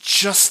is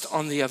just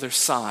on the other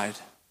side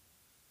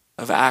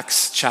of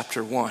Acts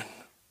chapter 1,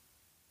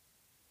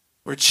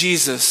 where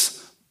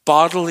Jesus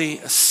bodily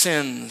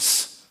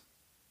ascends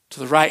to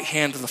the right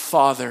hand of the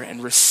Father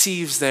and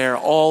receives there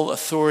all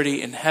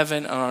authority in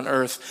heaven and on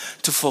earth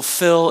to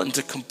fulfill and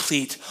to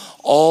complete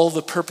all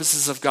the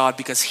purposes of God,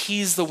 because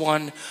he's the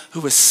one who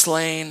was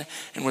slain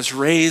and was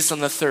raised on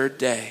the third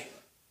day.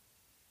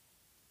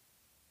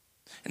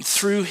 And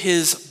through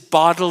his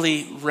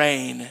bodily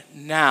reign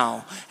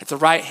now at the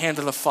right hand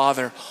of the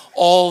Father,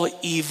 all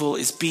evil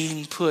is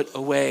being put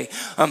away.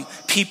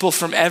 People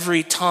from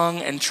every tongue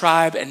and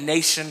tribe and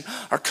nation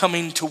are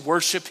coming to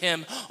worship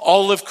him.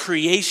 All of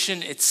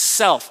creation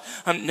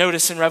itself.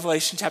 Notice in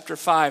Revelation chapter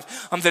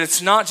 5 that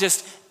it's not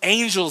just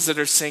angels that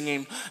are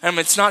singing.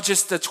 It's not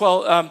just the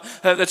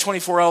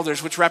 24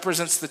 elders, which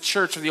represents the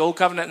church of the Old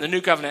Covenant and the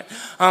New Covenant.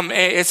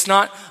 It's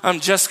not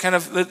just kind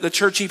of the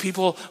churchy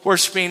people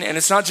worshiping, and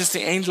it's not just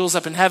the angels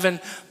up in heaven,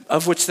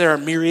 of which there are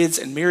myriads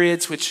and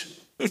myriads, which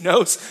who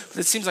knows, but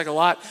it seems like a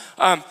lot,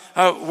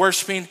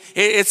 worshiping.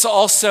 It's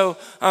also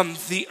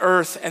the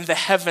earth and the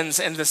heavens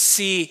and the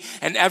sea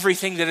and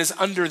everything that is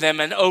under them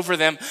and over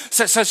them,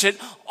 such that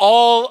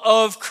all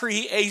of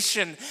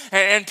creation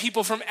and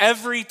people from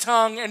every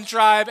tongue and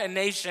tribe and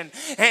nation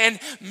and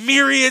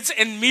myriads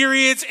and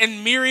myriads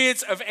and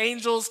myriads of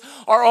angels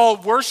are all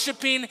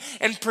worshiping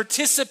and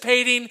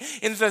participating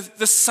in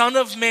the Son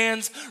of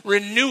Man's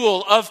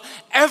renewal of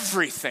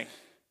everything.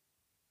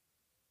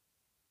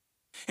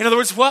 In other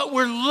words, what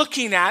we're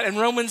looking at in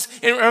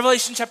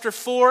Revelation chapter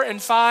 4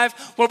 and 5,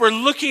 what we're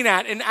looking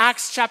at in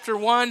Acts chapter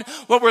 1,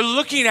 what we're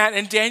looking at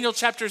in Daniel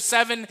chapter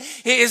 7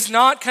 is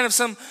not kind of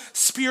some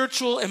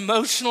spiritual,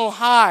 emotional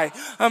high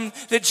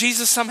that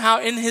Jesus somehow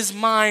in his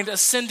mind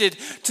ascended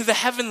to the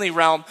heavenly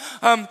realm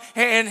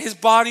and his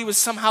body was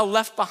somehow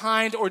left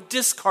behind or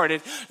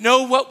discarded.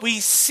 No, what we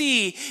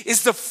see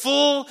is the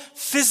full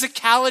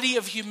physicality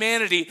of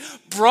humanity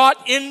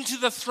brought into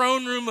the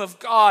throne room of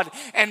God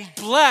and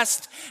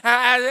blessed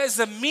as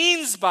the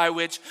means by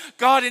which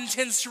God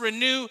intends to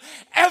renew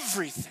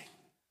everything.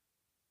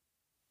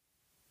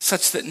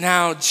 Such that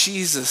now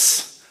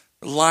Jesus,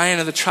 the Lion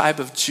of the tribe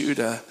of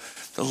Judah,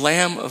 the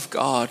Lamb of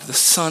God, the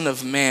Son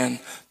of Man,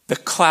 the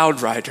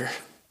Cloud Rider,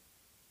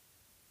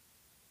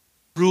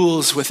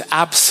 rules with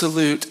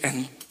absolute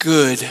and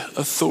good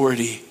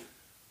authority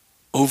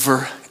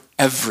over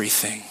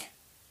everything.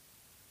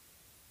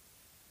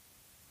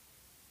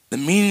 The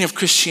meaning of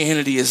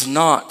Christianity is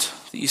not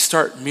that you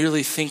start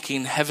merely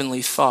thinking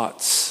heavenly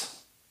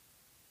thoughts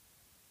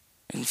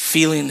and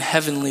feeling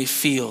heavenly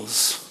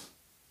feels.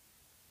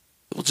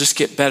 It will just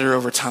get better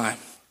over time.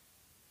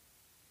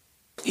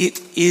 It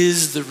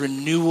is the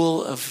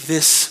renewal of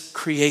this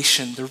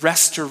creation, the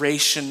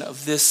restoration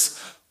of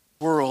this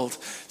world,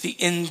 the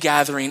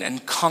ingathering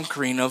and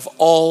conquering of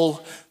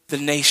all the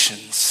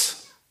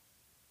nations.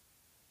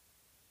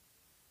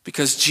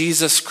 Because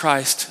Jesus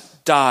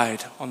Christ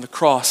died on the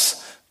cross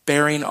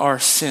bearing our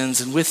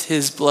sins, and with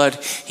his blood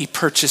he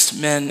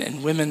purchased men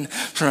and women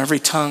from every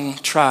tongue,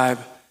 tribe,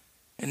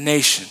 and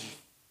nation.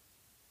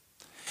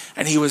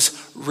 And he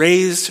was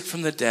raised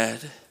from the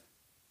dead,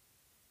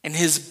 and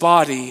his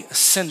body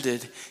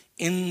ascended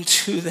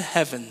into the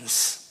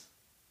heavens,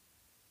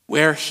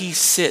 where he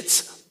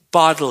sits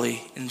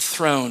bodily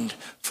enthroned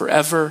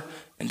forever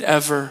and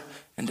ever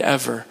and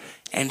ever.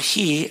 And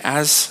he,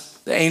 as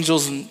the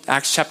angels in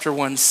Acts chapter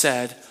 1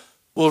 said,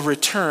 will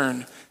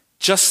return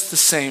just the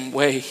same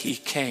way he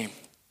came.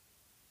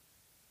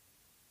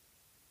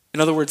 In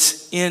other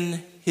words,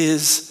 in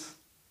his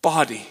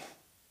body.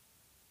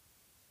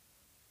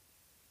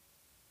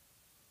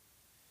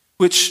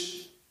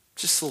 Which,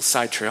 just a little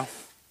side trail,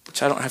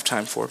 which I don't have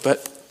time for,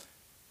 but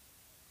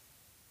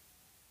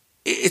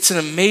it's an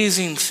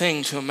amazing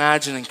thing to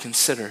imagine and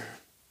consider.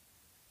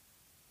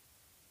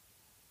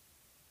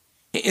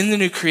 In the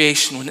new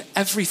creation, when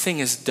everything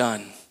is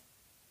done,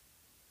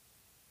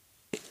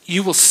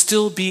 you will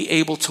still be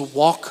able to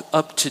walk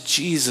up to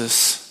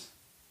Jesus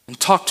and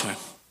talk to him.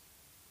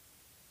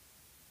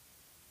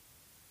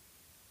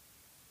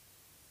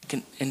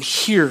 And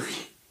hear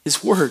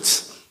his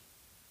words.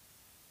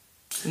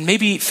 And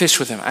maybe eat fish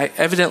with him.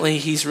 Evidently,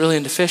 he's really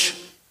into fish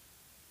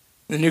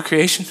in the new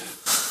creation.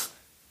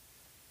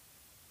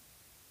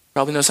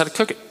 Probably knows how to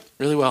cook it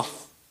really well.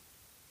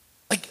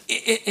 Like,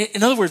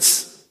 in other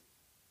words,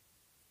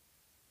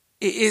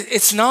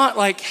 it's not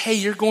like, hey,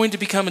 you're going to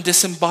become a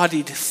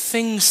disembodied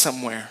thing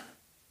somewhere.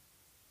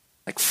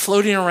 Like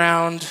floating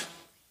around,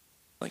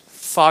 like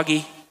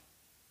foggy.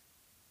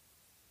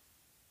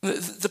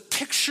 The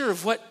picture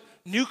of what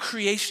new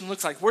creation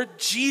looks like, where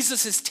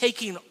Jesus is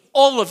taking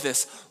all of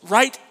this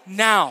right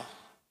now,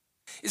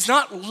 is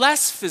not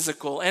less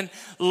physical and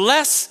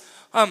less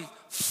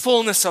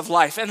fullness of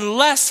life and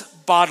less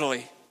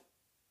bodily,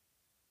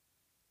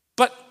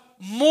 but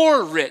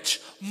more rich,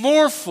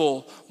 more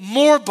full,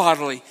 more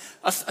bodily,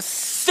 a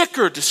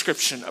thicker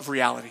description of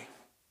reality.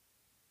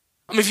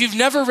 I mean, if you've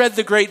never read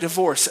The Great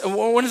Divorce,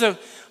 one of the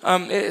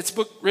it's a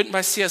book written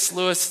by C.S.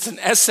 Lewis. It's an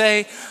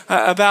essay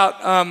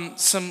about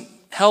some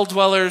hell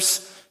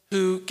dwellers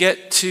who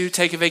get to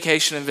take a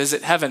vacation and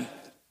visit heaven.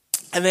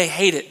 And they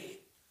hate it.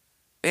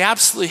 They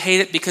absolutely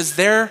hate it because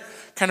they're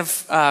kind of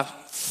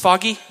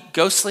foggy,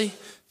 ghostly. In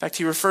fact,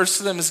 he refers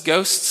to them as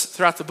ghosts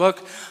throughout the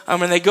book.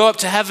 And they go up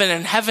to heaven,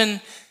 and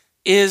heaven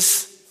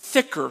is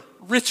thicker,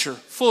 richer,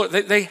 fuller.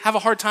 They have a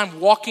hard time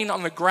walking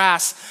on the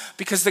grass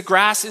because the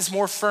grass is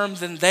more firm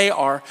than they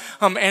are,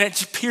 and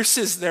it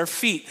pierces their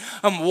feet.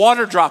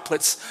 Water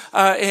droplets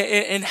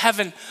in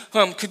heaven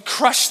could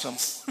crush them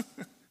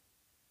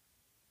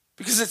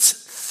because it's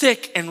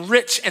thick and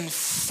rich and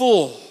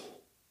full.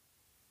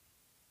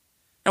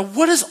 Now,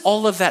 what does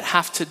all of that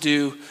have to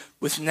do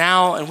with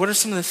now, and what are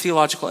some of the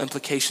theological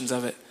implications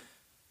of it?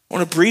 I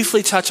want to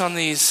briefly touch on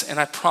these, and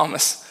I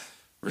promise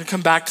we're going to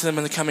come back to them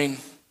in the coming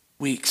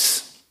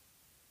weeks.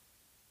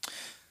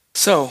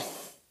 So,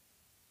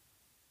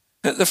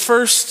 the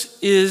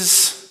first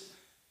is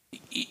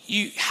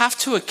you have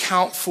to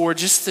account for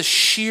just the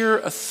sheer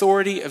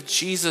authority of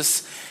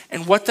Jesus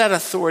and what that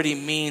authority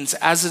means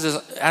as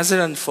it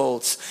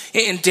unfolds.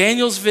 In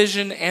Daniel's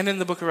vision and in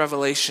the book of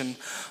Revelation,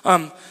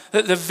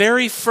 the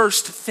very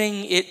first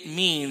thing it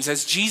means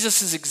as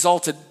Jesus is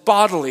exalted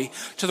bodily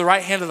to the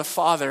right hand of the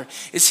Father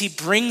is he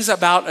brings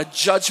about a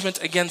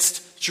judgment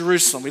against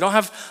Jerusalem. We don't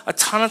have a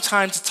ton of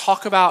time to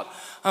talk about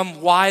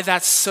why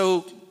that's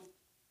so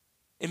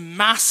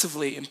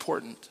massively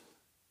important,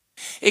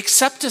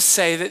 except to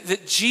say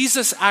that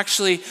Jesus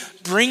actually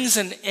brings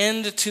an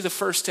end to the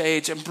first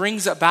age and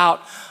brings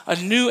about a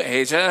new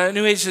age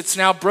that's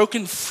now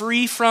broken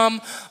free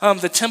from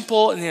the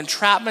temple and the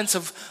entrapments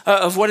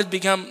of what had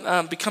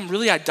become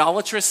really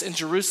idolatrous in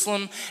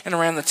Jerusalem and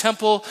around the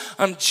temple.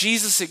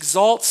 Jesus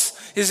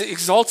is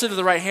exalted to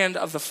the right hand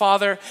of the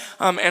Father,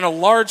 and a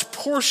large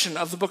portion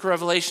of the book of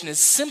Revelation is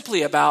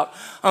simply about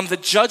the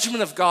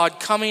judgment of God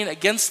coming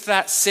against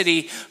that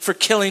city for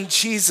killing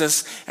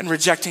Jesus and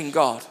rejecting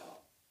God.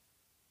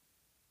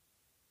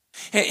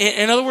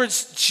 In other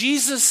words,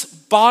 Jesus'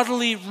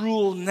 bodily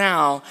rule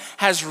now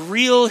has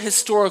real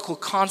historical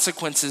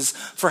consequences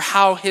for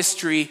how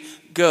history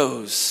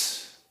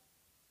goes.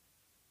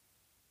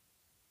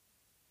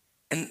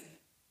 And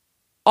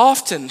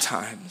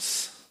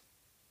oftentimes,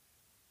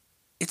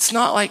 it's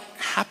not like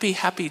happy,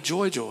 happy,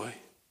 joy, joy.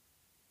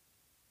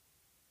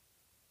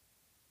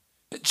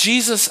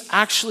 Jesus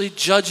actually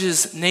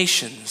judges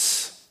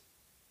nations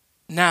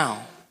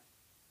now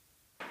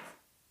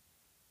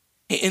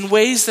in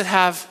ways that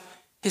have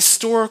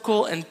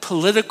historical and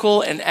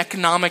political and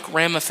economic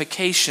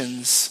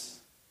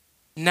ramifications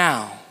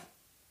now.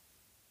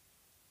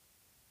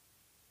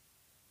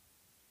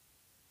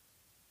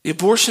 The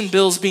abortion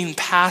bills being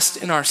passed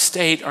in our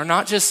state are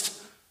not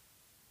just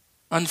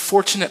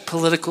unfortunate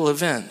political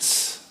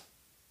events.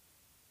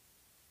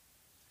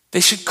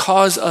 They should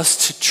cause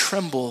us to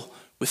tremble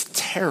with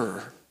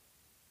terror.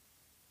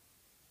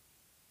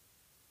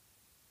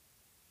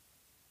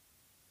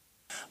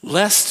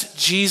 Lest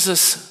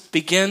Jesus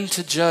begin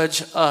to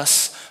judge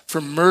us for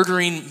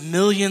murdering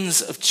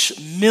millions of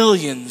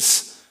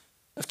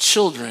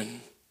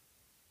children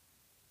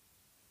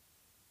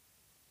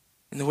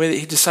in the way that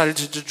he decided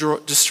to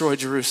destroy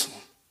Jerusalem.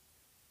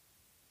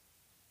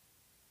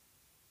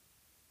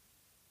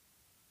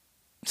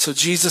 So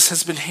Jesus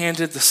has been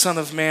handed, the Son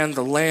of Man,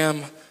 the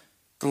Lamb,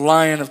 the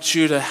Lion of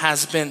Judah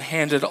has been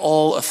handed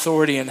all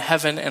authority in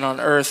heaven and on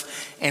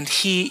earth, and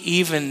he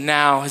even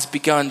now has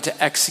begun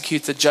to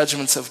execute the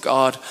judgments of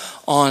God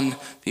on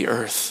the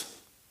earth.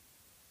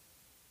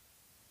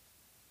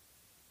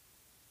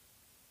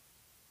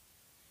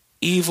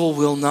 Evil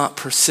will not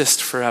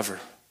persist forever.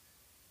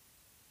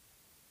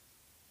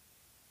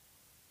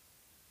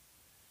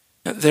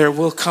 There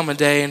will come a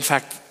day, in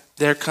fact,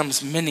 there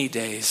comes many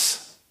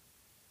days,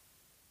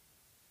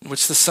 in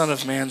which the Son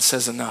of Man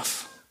says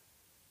enough.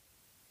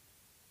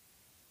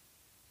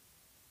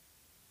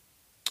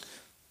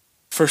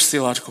 First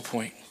theological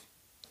point.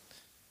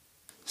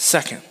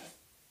 Second,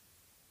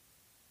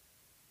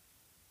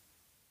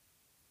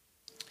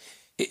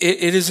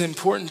 it is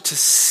important to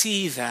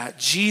see that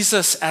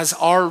Jesus as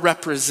our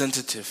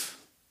representative,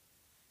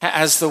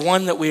 as the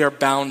one that we are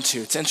bound to.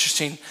 It's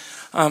interesting,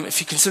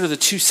 if you consider the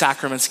two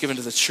sacraments given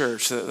to the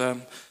church, the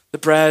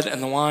bread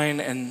and the wine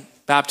and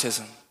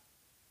baptism,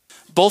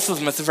 both of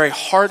them at the very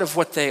heart of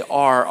what they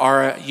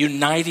are a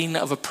uniting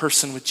of a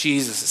person with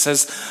Jesus. It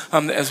says,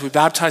 as we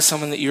baptize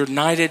someone, that you're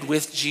united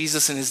with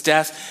Jesus in his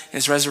death,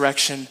 his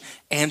resurrection,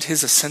 and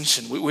his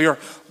ascension. We are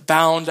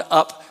bound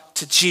up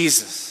to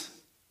Jesus.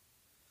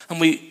 And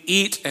we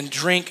eat and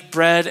drink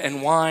bread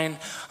and wine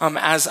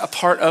as a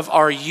part of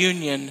our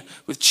union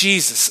with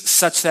Jesus,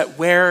 such that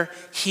where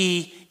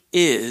he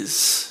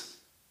is,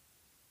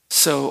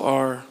 so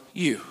are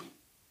you.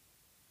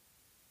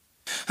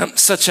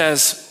 Such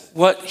as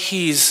what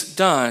he's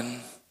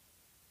done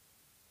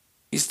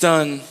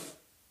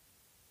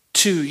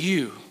to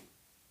you.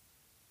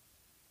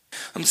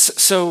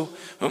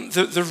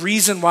 The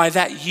reason why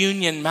that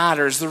union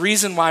matters, the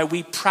reason why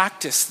we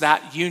practice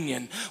that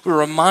union, we're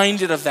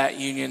reminded of that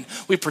union,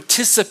 we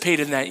participate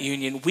in that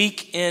union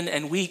week in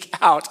and week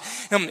out,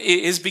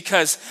 is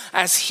because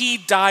as he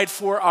died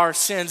for our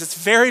sins, it's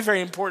very,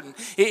 very important.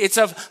 It's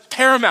of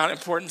paramount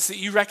importance that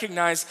you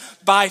recognize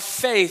by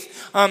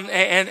faith,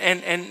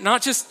 and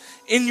not just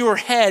in your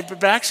head,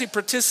 but actually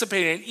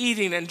participating and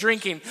eating and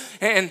drinking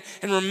and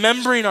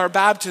remembering our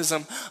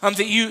baptism,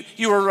 that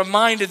you are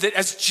reminded that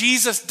as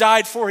Jesus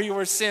died for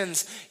your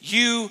sins,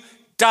 you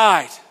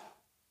died.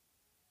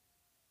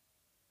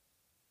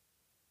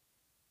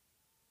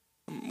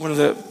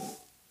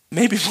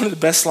 Maybe one of the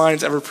best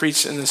lines ever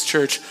preached in this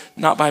church,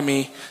 not by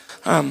me.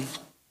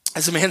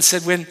 As a man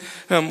said, when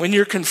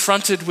you're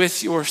confronted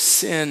with your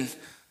sin,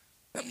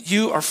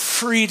 you are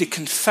free to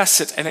confess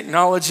it and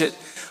acknowledge it,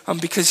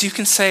 because you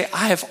can say,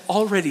 I have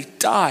already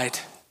died.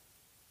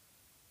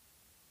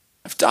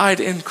 I've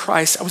died in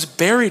Christ. I was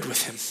buried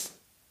with him.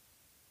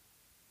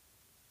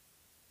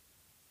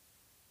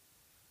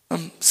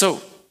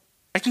 So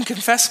I can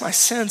confess my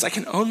sins. I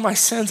can own my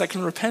sins. I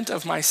can repent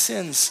of my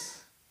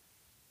sins.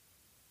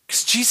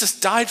 Because Jesus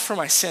died for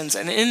my sins,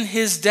 and in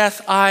his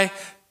death I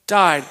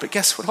died. But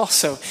guess what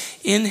also?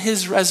 In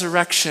his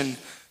resurrection,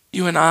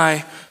 you and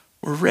I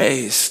were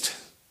raised.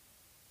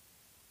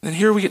 Then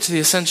here we get to the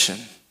ascension.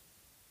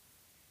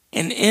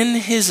 And in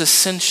his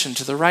ascension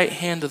to the right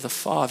hand of the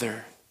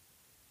Father,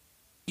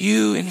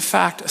 you in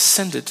fact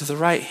ascended to the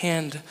right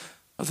hand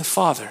of the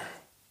Father.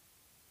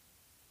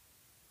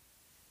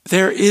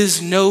 There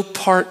is no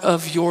part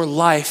of your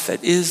life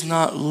that is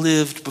not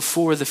lived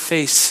before the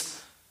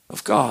face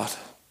of God.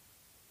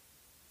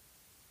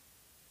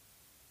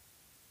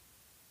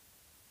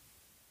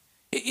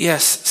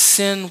 Yes,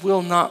 sin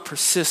will not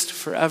persist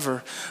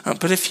forever.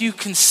 But if you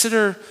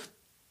consider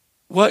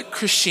what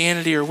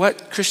Christianity or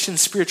what Christian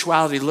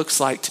spirituality looks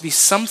like to be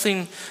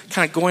something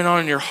kind of going on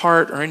in your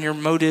heart or in your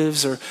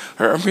motives or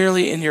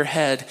merely in your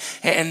head,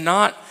 and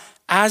not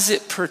as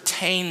it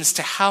pertains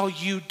to how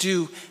you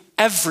do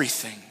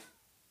everything,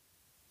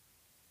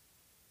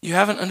 you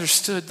haven't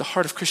understood the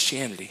heart of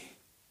Christianity.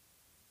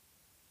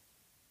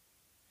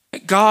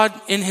 God,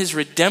 in his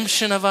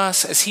redemption of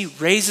us, as he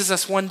raises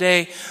us one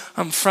day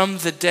from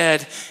the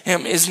dead,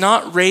 is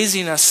not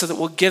raising us so that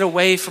we'll get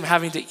away from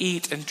having to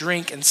eat and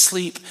drink and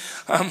sleep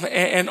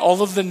and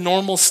all of the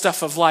normal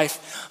stuff of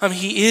life.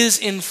 He is,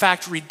 in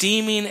fact,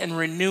 redeeming and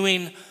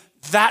renewing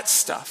that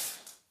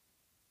stuff.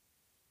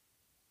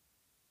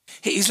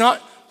 He's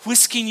not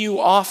whisking you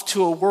off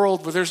to a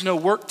world where there's no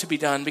work to be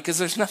done because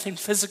there's nothing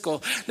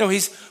physical. No,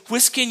 he's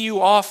whisking you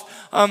off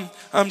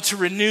to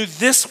renew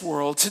this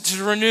world,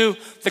 to renew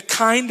the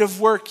kind of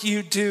work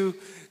you do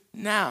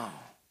now.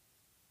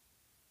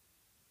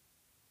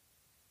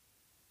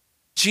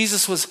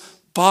 Jesus was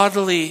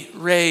bodily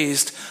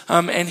raised,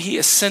 and he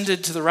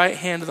ascended to the right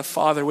hand of the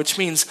Father, which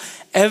means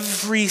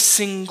every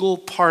single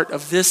part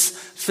of this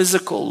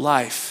physical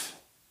life,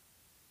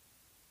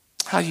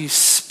 how you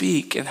speak,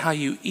 speak and how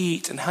you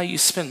eat and how you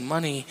spend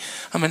money,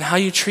 and how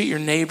you treat your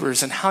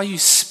neighbors and how you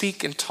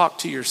speak and talk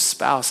to your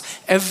spouse,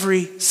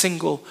 every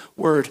single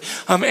word,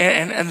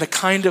 and the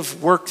kind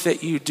of work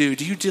that you do.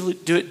 Do you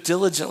do it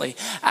diligently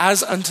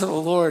as unto the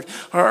Lord?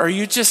 Or are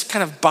you just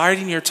kind of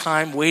biding your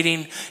time,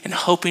 waiting and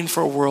hoping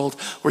for a world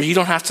where you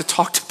don't have to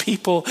talk to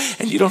people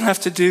and you don't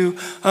have to do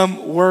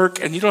work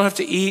and you don't have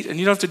to eat and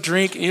you don't have to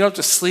drink and you don't have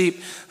to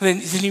sleep?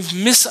 Then you've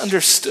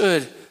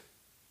misunderstood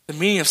the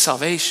meaning of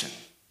salvation.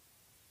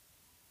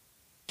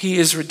 He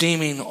is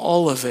redeeming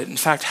all of it. In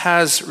fact,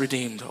 has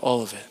redeemed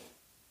all of it.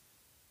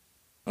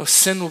 Oh,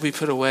 sin will be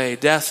put away.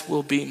 Death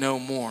will be no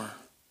more.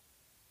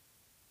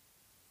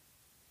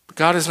 But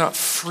God is not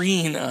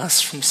freeing us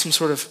from some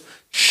sort of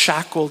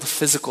shackled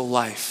physical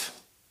life.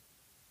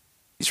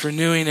 He's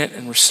renewing it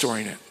and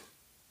restoring it,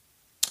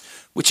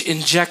 which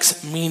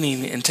injects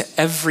meaning into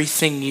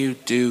everything you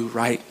do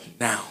right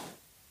now.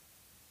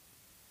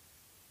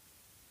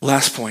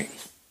 Last point.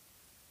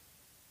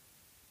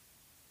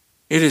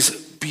 It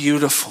is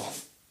beautiful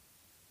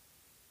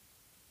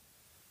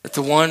that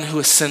the one who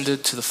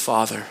ascended to the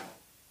Father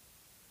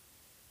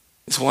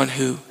is one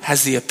who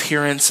has the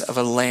appearance of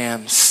a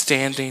lamb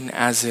standing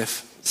as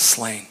if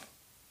slain.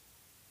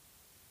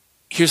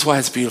 Here's why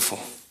it's beautiful.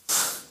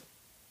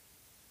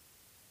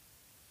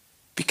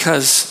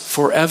 Because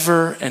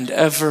forever and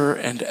ever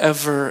and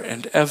ever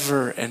and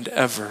ever and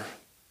ever,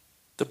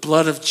 the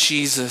blood of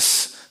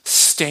Jesus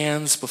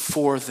stands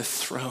before the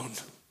throne.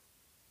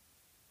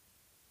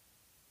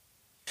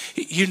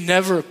 You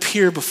never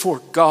appear before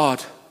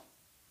God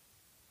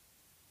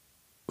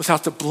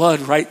without the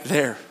blood right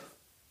there.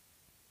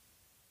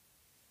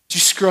 Did you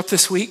screw up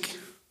this week?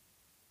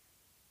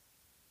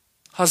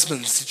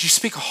 Husbands, did you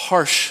speak a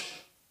harsh,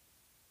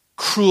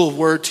 cruel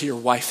word to your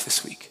wife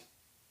this week?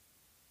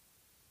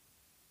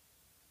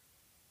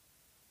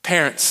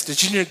 Parents,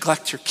 did you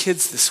neglect your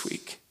kids this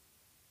week?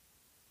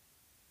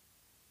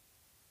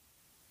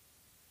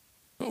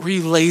 Were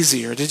you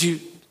lazy, or did you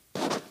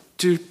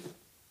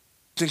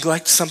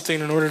neglect something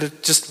in order to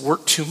just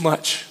work too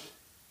much?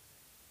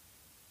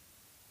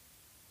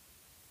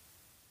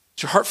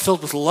 Is your heart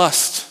filled with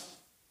lust?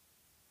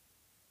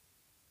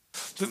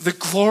 The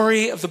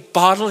glory of the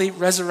bodily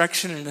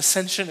resurrection and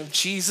ascension of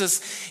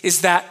Jesus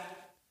is that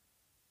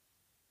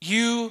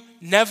you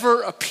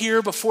never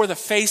appear before the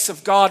face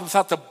of God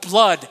without the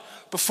blood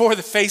before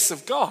the face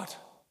of God.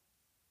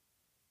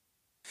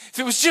 If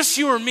it was just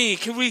you or me,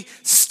 could we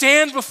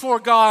stand before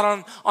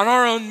God on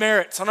our own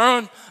merits, on our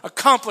own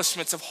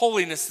accomplishments of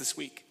holiness this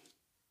week?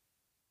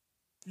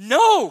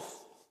 No.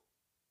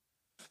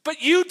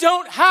 But you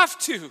don't have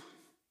to.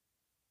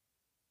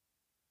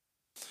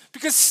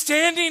 Because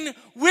standing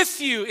with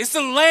you is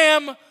the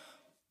Lamb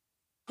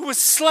who was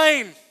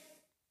slain.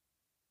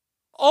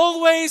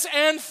 Always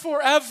and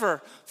forever.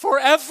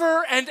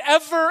 Forever and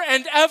ever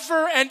and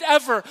ever and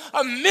ever.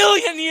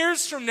 1,000,000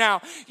 years from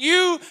now,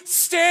 you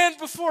stand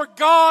before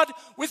God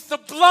with the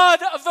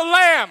blood of the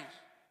Lamb.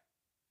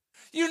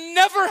 You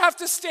never have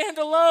to stand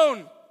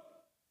alone.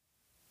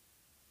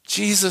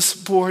 Jesus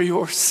bore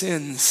your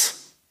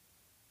sins.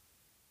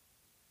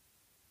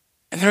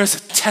 And there is a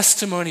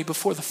testimony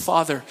before the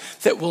Father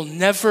that will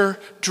never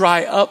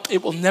dry up.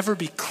 It will never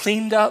be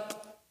cleaned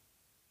up.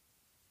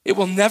 It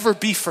will never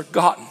be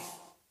forgotten.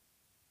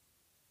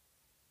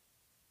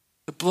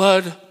 The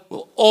blood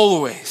will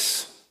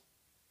always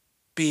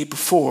be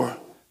before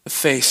the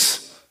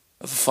face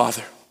of the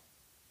Father.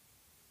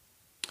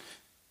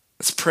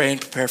 Let's pray and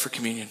prepare for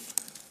communion.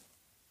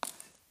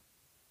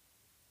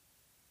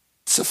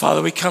 So,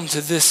 Father, we come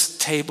to this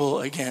table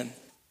again,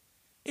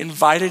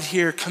 invited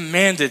here,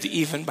 commanded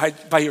even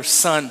by your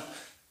Son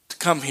to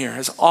come here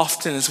as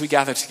often as we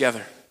gather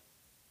together.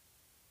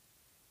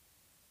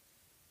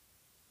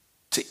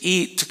 To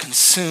eat, to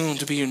consume,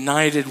 to be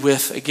united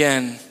with,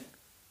 again,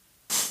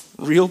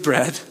 real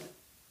bread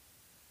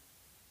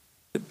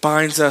that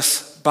binds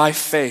us by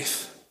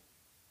faith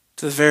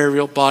to the very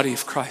real body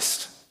of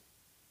Christ.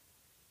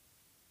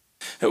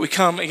 That we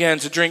come again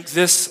to drink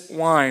this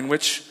wine,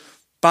 which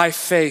by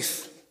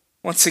faith,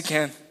 once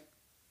again,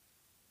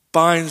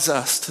 binds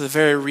us to the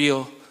very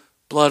real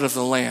blood of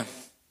the Lamb.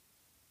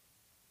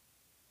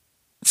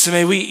 So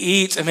may we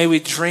eat and may we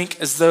drink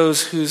as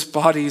those whose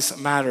bodies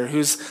matter,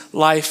 whose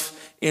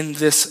life in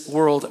this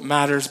world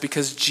matters,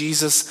 because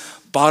Jesus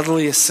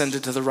bodily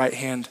ascended to the right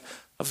hand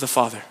of the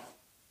Father.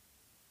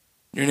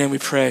 In your name we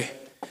pray,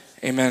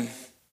 amen.